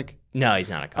comic? no, he's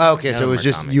not a comic. Oh, okay, None so of it was them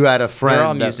are just comics. you had a friend. They're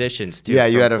all that- musicians, too. Yeah,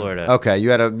 you from had Florida. you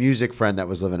had a music friend that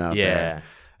was living out there. Yeah.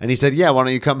 And he said, yeah, why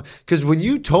don't you come? Because when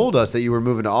you told us that you were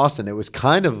moving to Austin, it was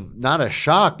kind of not a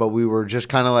shock, but we were just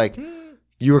kind of like,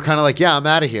 you were kind of like, yeah, I'm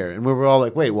out of here. And we were all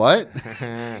like, wait, what?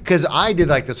 Because I did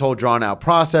like this whole drawn out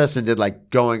process and did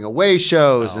like going away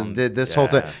shows and did this whole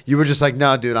thing. yeah. You were just like,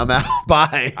 no, dude, I'm out.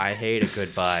 Bye. I hate a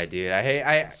goodbye, dude.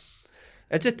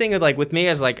 It's a thing with me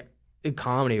as like in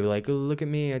comedy, like, oh, look at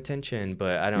me, attention.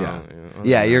 But I don't. Yeah. You know,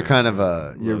 Yeah, you're kind of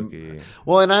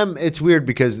well, and it's weird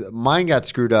because mine got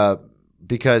screwed up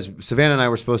because Savannah and I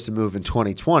were supposed to move in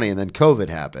 2020 and then COVID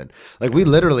happened. Like we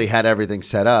literally had everything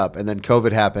set up and then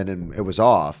COVID happened and it was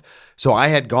off. So I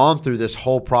had gone through this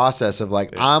whole process of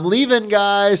like, I'm leaving,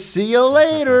 guys. See you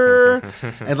later.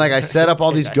 And like I set up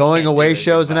all these going away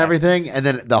shows and everything. And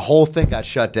then the whole thing got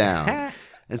shut down.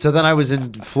 And so then I was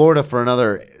in Florida for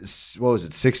another,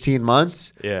 16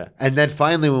 months? Yeah. And then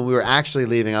finally, when we were actually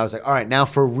leaving, I was like, all right, now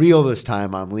for real this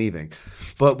time, I'm leaving.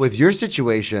 But with your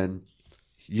situation,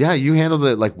 yeah, you handled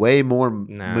it like way more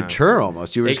mature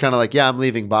almost. You were just kind of like, yeah, I'm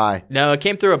leaving, bye. No, it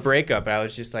came through a breakup. I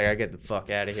was just like, I get the fuck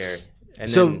out of here. And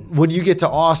So then, when you get to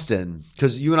Austin,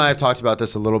 because you and I have talked about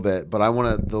this a little bit, but I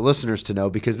want the listeners to know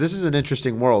because this is an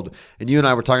interesting world. And you and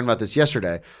I were talking about this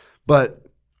yesterday. But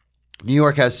New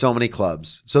York has so many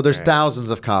clubs. So there's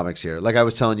thousands of comics here. Like I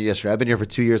was telling you yesterday, I've been here for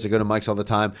 2 years. I go to mics all the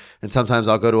time. And sometimes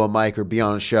I'll go to a mic or be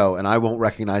on a show and I won't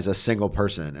recognize a single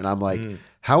person. And I'm like,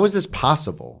 how is this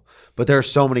possible? But there are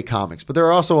so many comics. But there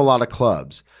are also a lot of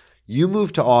clubs. You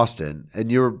moved to Austin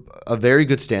and you're a very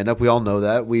good stand-up. We all know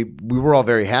that. We were all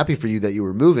very happy for you that you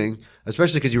were moving,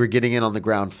 especially because you were getting in on the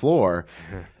ground floor.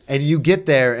 And you get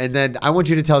there and then I want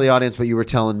you to tell the audience what you were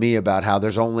telling me about how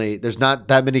there's not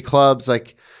that many clubs.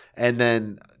 And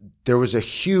then there was a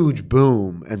huge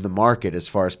boom in the market as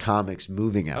far as comics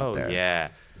moving out there. Oh, yeah.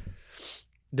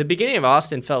 The beginning of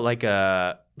Austin felt like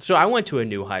so I went to a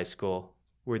new high school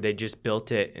where they just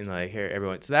built it and like here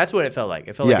everyone. So that's what it felt like.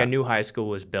 It felt like a new high school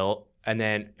was built and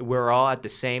then we're all at the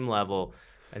same level.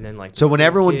 And then like so when cool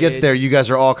everyone kids, gets there, you guys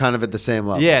are all kind of at the same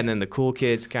level. yeah, and then the cool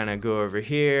kids kind of go over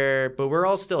here, but we're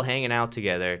all still hanging out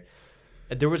together.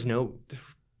 There was no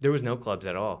clubs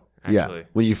at all. Actually. Yeah,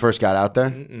 when you first got out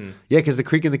there? Mm-mm. Yeah, because the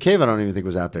Creek in the Cave, I don't even think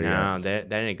was out there yet. No, they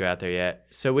didn't go out there yet.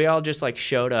 So we all just like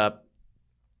showed up,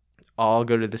 all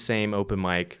go to the same open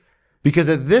mic. Because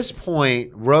at this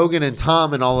point, Rogan and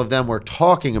Tom and all of them were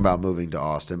talking about moving to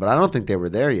Austin, but I don't think they were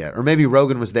there yet. Or maybe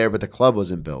Rogan was there, but the club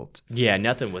wasn't built. Yeah,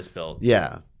 nothing was built.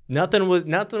 Yeah. Nothing was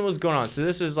going on. So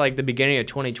this was like the beginning of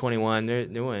 2021.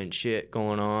 There wasn't shit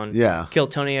going on. Yeah. Kill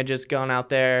Tony had just gone out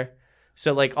there.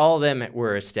 So like all of them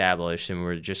were established and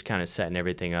were just kind of setting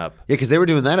everything up. Yeah, because they were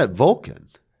doing that at Vulcan.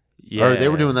 Yeah. Or they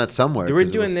were doing that somewhere. They were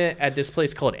doing that at this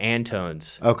place called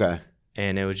Antone's. Okay.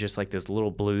 And it was just like this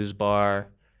little blues bar.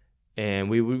 And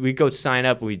we'd go sign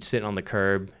up. We'd sit on the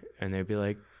curb. And they'd be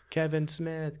like, Kevin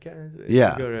Smith.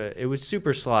 Yeah. It was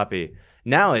super sloppy.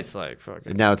 Now it's like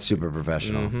fucking. Now it's super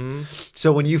professional. Mm-hmm.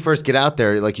 So when you first get out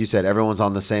there, like you said, everyone's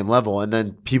on the same level. And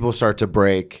then people start to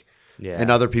break. Yeah.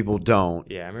 And other people don't.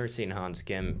 Yeah, I remember seeing Hans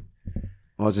Kim.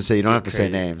 Well, I was going to say, you don't have to say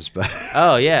Crazy. names, but.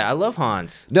 Oh, yeah. I love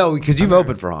Hans. No, because you've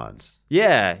opened for Hans.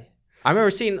 Yeah. I remember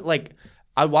seeing, like,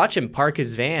 I'd watch him park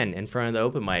his van in front of the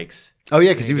open mics. Oh,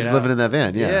 yeah, because he Take was it living out. in that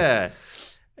van. Yeah.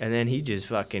 And then he just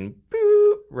fucking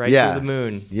boop, right to the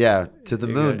moon. Yeah, to the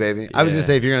You're moon, good. baby. I was going Yeah. to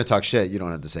say, if you're going to talk shit, you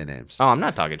don't have to say names. Oh, I'm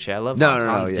not talking shit. I love No, Hans.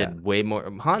 no, no, Hans yeah. did way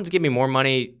more. Hans gave me more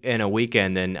money in a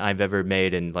weekend than I've ever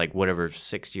made in, like, whatever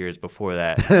 6 years before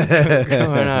that.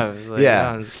 Growing up. It was like, Yeah.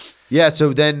 Hans. Yeah,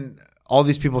 so then all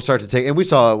these people start to take, and we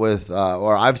saw it with,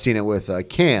 or I've seen it with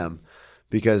Cam,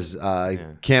 because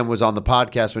Cam was on the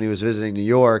podcast when he was visiting New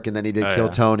York, and then he did Kill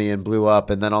Tony and blew up,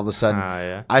 and then all of a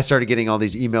sudden I started getting all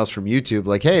these emails from YouTube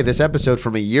like, hey, this episode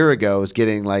from a year ago is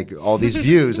getting like all these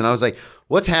views, and I was like,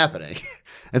 what's happening?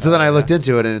 And so then I looked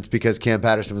into it, and it's because Cam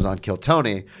Patterson was on Kill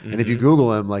Tony, and if you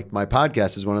Google him, like my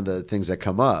podcast is one of the things that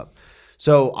come up.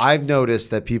 So I've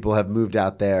noticed that people have moved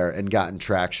out there and gotten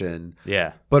traction.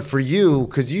 Yeah. But for you,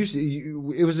 because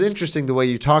you, it was interesting the way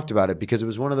you talked about it, because it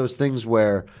was one of those things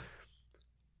where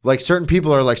like certain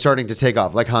people are like starting to take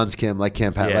off, like Hans Kim, like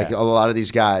Cam Pat, like a lot of these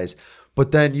guys.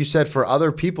 But then you said for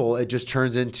other people, it just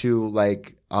turns into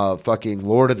like fucking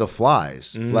Lord of the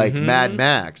Flies, like Mad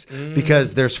Max,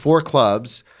 because there's 4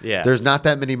 clubs. Yeah. There's not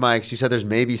that many mics. You said there's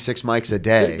maybe 6 mics a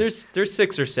day. There's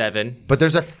 6 or 7. But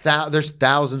there's there's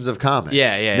thousands of comics.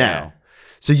 Yeah. Now.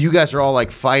 So you guys are all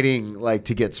like fighting like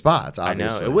to get spots,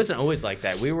 obviously. I know. It wasn't always like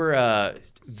that. We were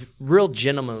real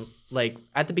gentlemen. Like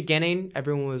at the beginning,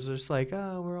 everyone was just like,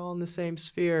 oh, we're all in the same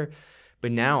sphere.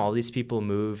 But now all these people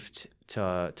moved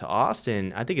to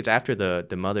Austin. I think it's after the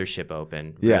mothership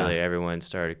opened. Yeah. Really, everyone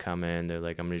started coming. They're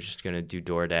like, I'm just going to do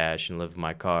DoorDash and live in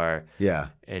my car. Yeah.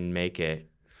 And make it.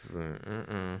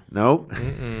 Nope.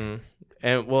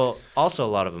 And well, also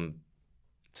a lot of them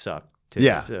suck too.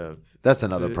 Yeah. So, that's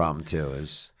another problem too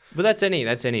is. But that's any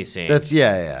scene. That's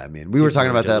I mean, we were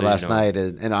talking about that last delusional.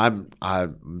 night, and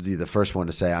I'm the first one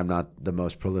to say I'm not the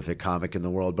most prolific comic in the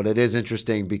world, but it is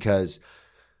interesting because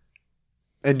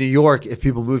in New York, if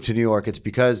people move to New York, it's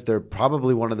because they're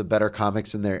probably one of the better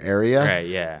comics in their area. Right,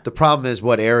 yeah. The problem is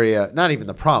what area, not even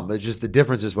the problem, it's just the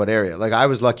difference is what area. Like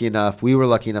we were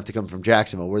lucky enough to come from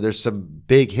Jacksonville where there's some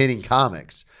big hitting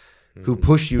comics who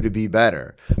push you to be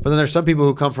better. But then there's some people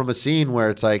who come from a scene where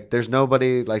it's like there's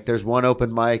nobody, like there's one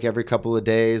open mic every couple of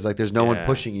days, like there's no one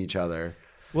pushing each other.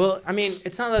 Well, I mean,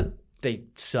 it's not that they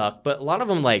suck, but a lot of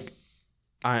them, like,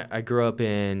 I grew up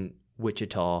in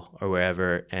Wichita or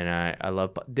wherever, and I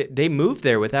love they moved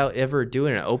there without ever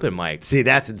doing an open mic. See,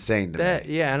 that's insane to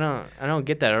me. Yeah, I don't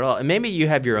get that at all. And maybe you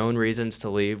have your own reasons to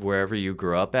leave wherever you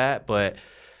grew up at, but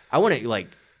I wouldn't like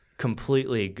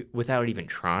completely without even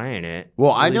trying it.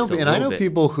 Well, I know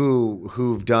people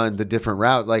who've done the different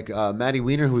routes. Like Maddie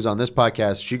Weiner, who's on this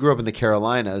podcast, she grew up in the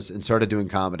Carolinas and started doing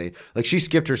comedy. Like she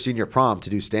skipped her senior prom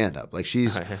to do stand up. Like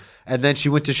and then she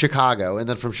went to Chicago, and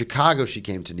then from Chicago she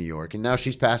came to New York, and now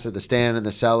she's passed at the Stand and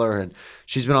the Cellar, and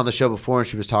she's been on the show before, and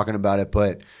she was talking about it,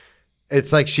 but.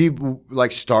 It's like she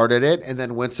like started it and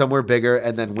then went somewhere bigger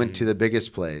and then went to the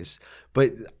biggest place. But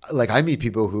like I meet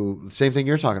people who same thing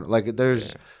you're talking about. Like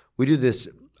we do this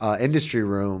industry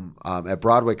room at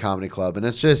Broadway Comedy Club, and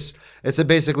it's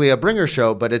basically a bringer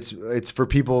show, but it's for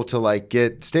people to like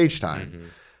get stage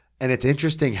time. And it's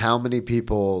interesting how many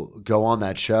people go on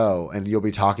that show and you'll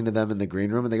be talking to them in the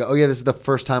green room and they go, oh yeah, this is the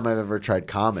first time I've ever tried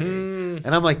comedy. And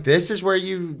I'm like, this is where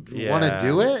you want to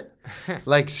do it?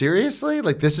 Like seriously?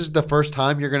 Like this is the first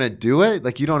time you're going to do it?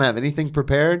 Like you don't have anything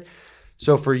prepared?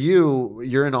 So for you,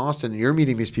 you're in Austin and you're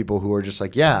meeting these people who are just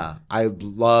like, yeah, I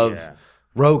love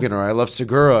Rogan or I love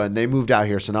Segura and they moved out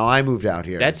here. So now I moved out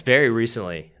here. That's very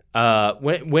recently.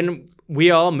 When we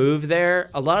all moved there,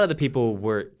 a lot of the people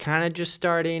were kind of just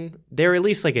starting. They were at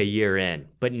least like a year in.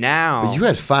 But now... But you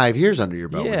had 5 years under your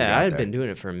belt when you got I had there. been doing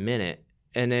it for a minute.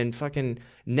 And then fucking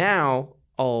now,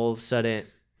 all of a sudden,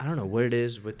 I don't know what it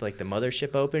is with like the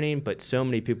mothership opening, but so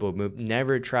many people moved,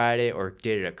 never tried it or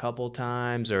did it a couple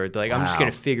times or like, I'm just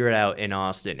going to figure it out in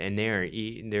Austin. And they're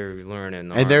learning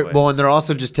the hard way. And they're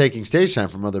also just taking stage time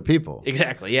from other people.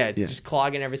 Exactly. Yeah. It's just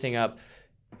clogging everything up.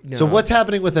 No. So what's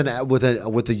happening with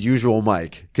the usual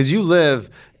mic? Because you live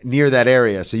near that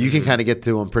area, so you can kind of get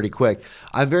to them pretty quick.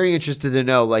 I'm very interested to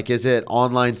know, like, is it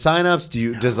online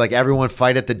signups? Does like everyone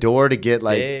fight at the door to get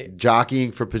like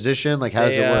jockeying for position? Like, how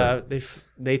does it work?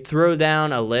 They throw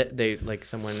down a lit. They like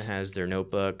someone has their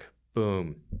notebook.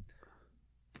 Boom.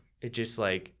 It just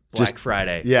like Black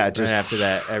Friday. Yeah. Just right after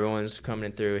that, everyone's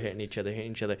coming through, hitting each other,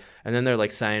 and then they're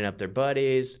like signing up their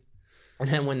buddies, and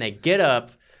then when they get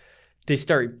up. They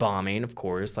start bombing, of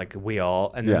course, like we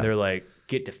all, and then they're like,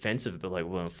 get defensive, but like,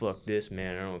 well, fuck this,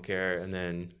 man, I don't care, and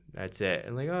then that's it.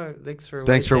 And like, oh, thanks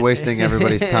for wasting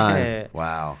everybody's time.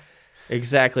 Wow.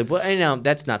 Exactly. But I know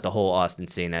that's not the whole Austin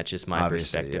scene. That's just my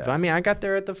perspective. Yeah. I mean, I got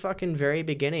there at the fucking very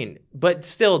beginning, but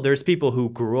still, there's people who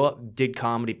grew up, did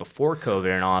comedy before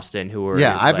COVID in Austin who were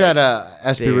I've had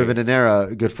SP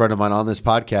Rivadeneira, a good friend of mine, on this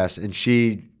podcast, and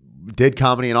she did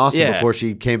comedy in Austin before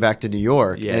she came back to New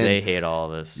York. Yeah, and they hate all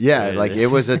this. Yeah, like it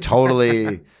was a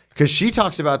totally... Because she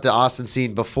talks about the Austin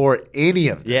scene before any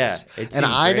of this. Yeah, and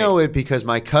I know it because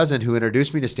my cousin who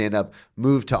introduced me to stand-up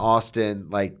moved to Austin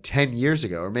like 10 years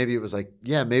ago. Or maybe it was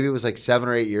like 7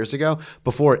 or 8 years ago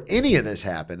before any of this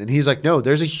happened. And he's like, no,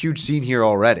 there's a huge scene here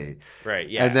already. Right,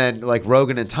 yeah. And then like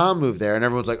Rogan and Tom moved there and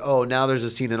everyone's like, oh, now there's a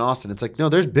scene in Austin. It's like, no,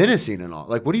 there's been a scene in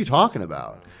Austin. Like, what are you talking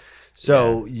about?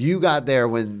 So you got there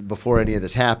before any of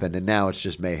this happened, and now it's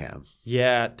just mayhem.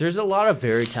 Yeah, there's a lot of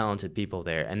very talented people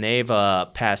there, and they've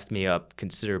passed me up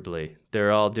considerably.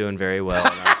 They're all doing very well,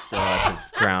 and I'm still at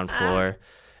the ground floor.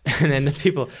 And then the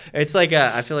people, it's like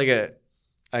I feel like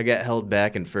I got held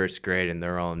back in first grade, and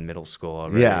they're all in middle school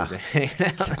already. Yeah. Hanging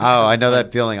out. Oh, I know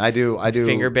that feeling. I do.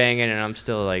 Finger banging, and I'm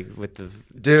still like with the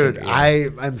Dude,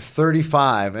 I'm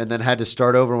 35 and then had to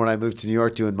start over when I moved to New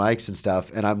York doing mics and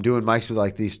stuff. And I'm doing mics with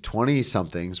like these 20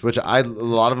 somethings, which a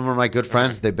lot of them are my good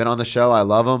friends. They've been on the show. I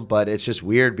love them, but it's just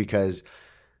weird because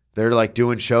they're like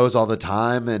doing shows all the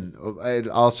time. And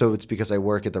it's because I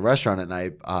work at the restaurant at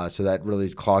night. So that really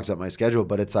clogs up my schedule.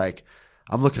 But it's like,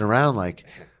 I'm looking around like,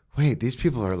 wait, these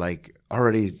people are like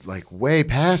already like way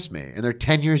past me and they're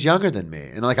 10 years younger than me.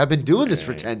 And like, I've been doing this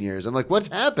for 10 years. I'm like, what's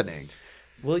happening?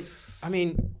 Well, I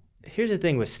mean, here's the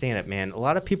thing with stand-up, man. A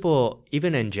lot of people,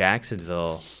 even in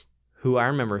Jacksonville, who I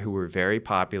remember who were very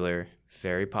popular,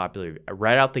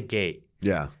 right out the gate.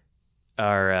 Yeah.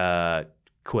 Are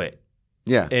quit.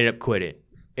 Yeah. Ended up quitting.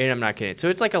 And I'm not kidding. So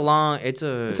it's like it's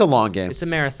a long game. It's a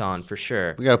marathon for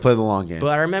sure. We got to play the long game. But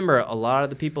I remember a lot of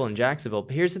the people in Jacksonville.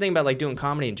 But here's the thing about like doing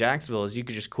comedy in Jacksonville is you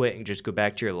could just quit and just go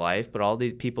back to your life. But all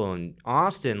these people in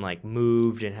Austin like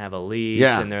moved and have a lease.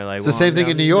 Yeah. And they're like, it's the same thing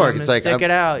in New York. It's like, stick it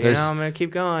out. You know, I'm going to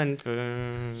keep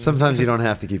going. Sometimes you don't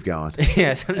have to keep going.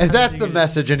 Yeah. If that's the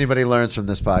message anybody learns from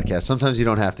this podcast, sometimes you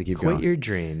don't have to keep going. Quit your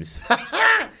dreams.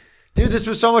 Dude, this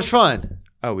was so much fun.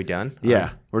 Oh, we done?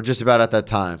 Yeah. We're just about at that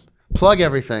time. Plug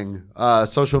everything.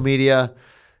 Social media.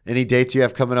 Any dates you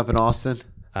have coming up in Austin?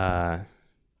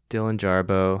 Dillon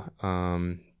Jarboe.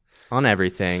 On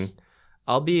everything.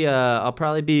 I'll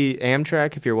probably be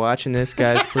Amtrak if you're watching this,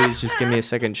 guys. Please just give me a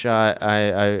second shot.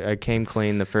 I came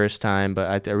clean the first time,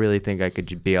 but I really think I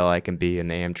could be all I can be in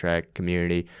the Amtrak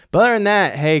community. But other than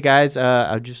that, hey guys,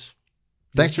 I'll just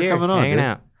thanks for coming on, hanging dude.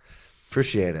 out.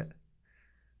 Appreciate it.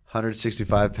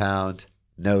 165-pound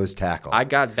nose tackle. I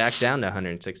got back down to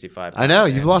 165. I know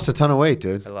you've lost a ton of weight,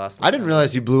 dude. I didn't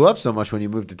realize you blew up so much when you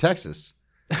moved to Texas.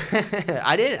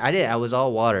 I did. I was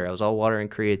all water. I was all water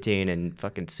and creatine and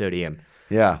fucking sodium.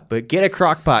 Yeah. But get a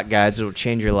crock pot, guys. It'll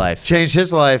change your life. Changed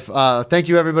his life. Thank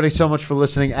you, everybody, so much for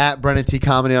listening. At Brennan T.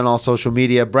 Comedy on all social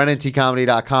media.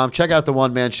 BrennanTComedy.com. Check out the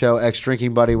one-man show, Ex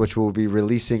Drinking Buddy, which we'll be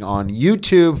releasing on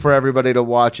YouTube for everybody to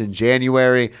watch in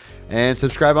January. And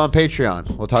subscribe on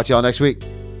Patreon. We'll talk to y'all next week.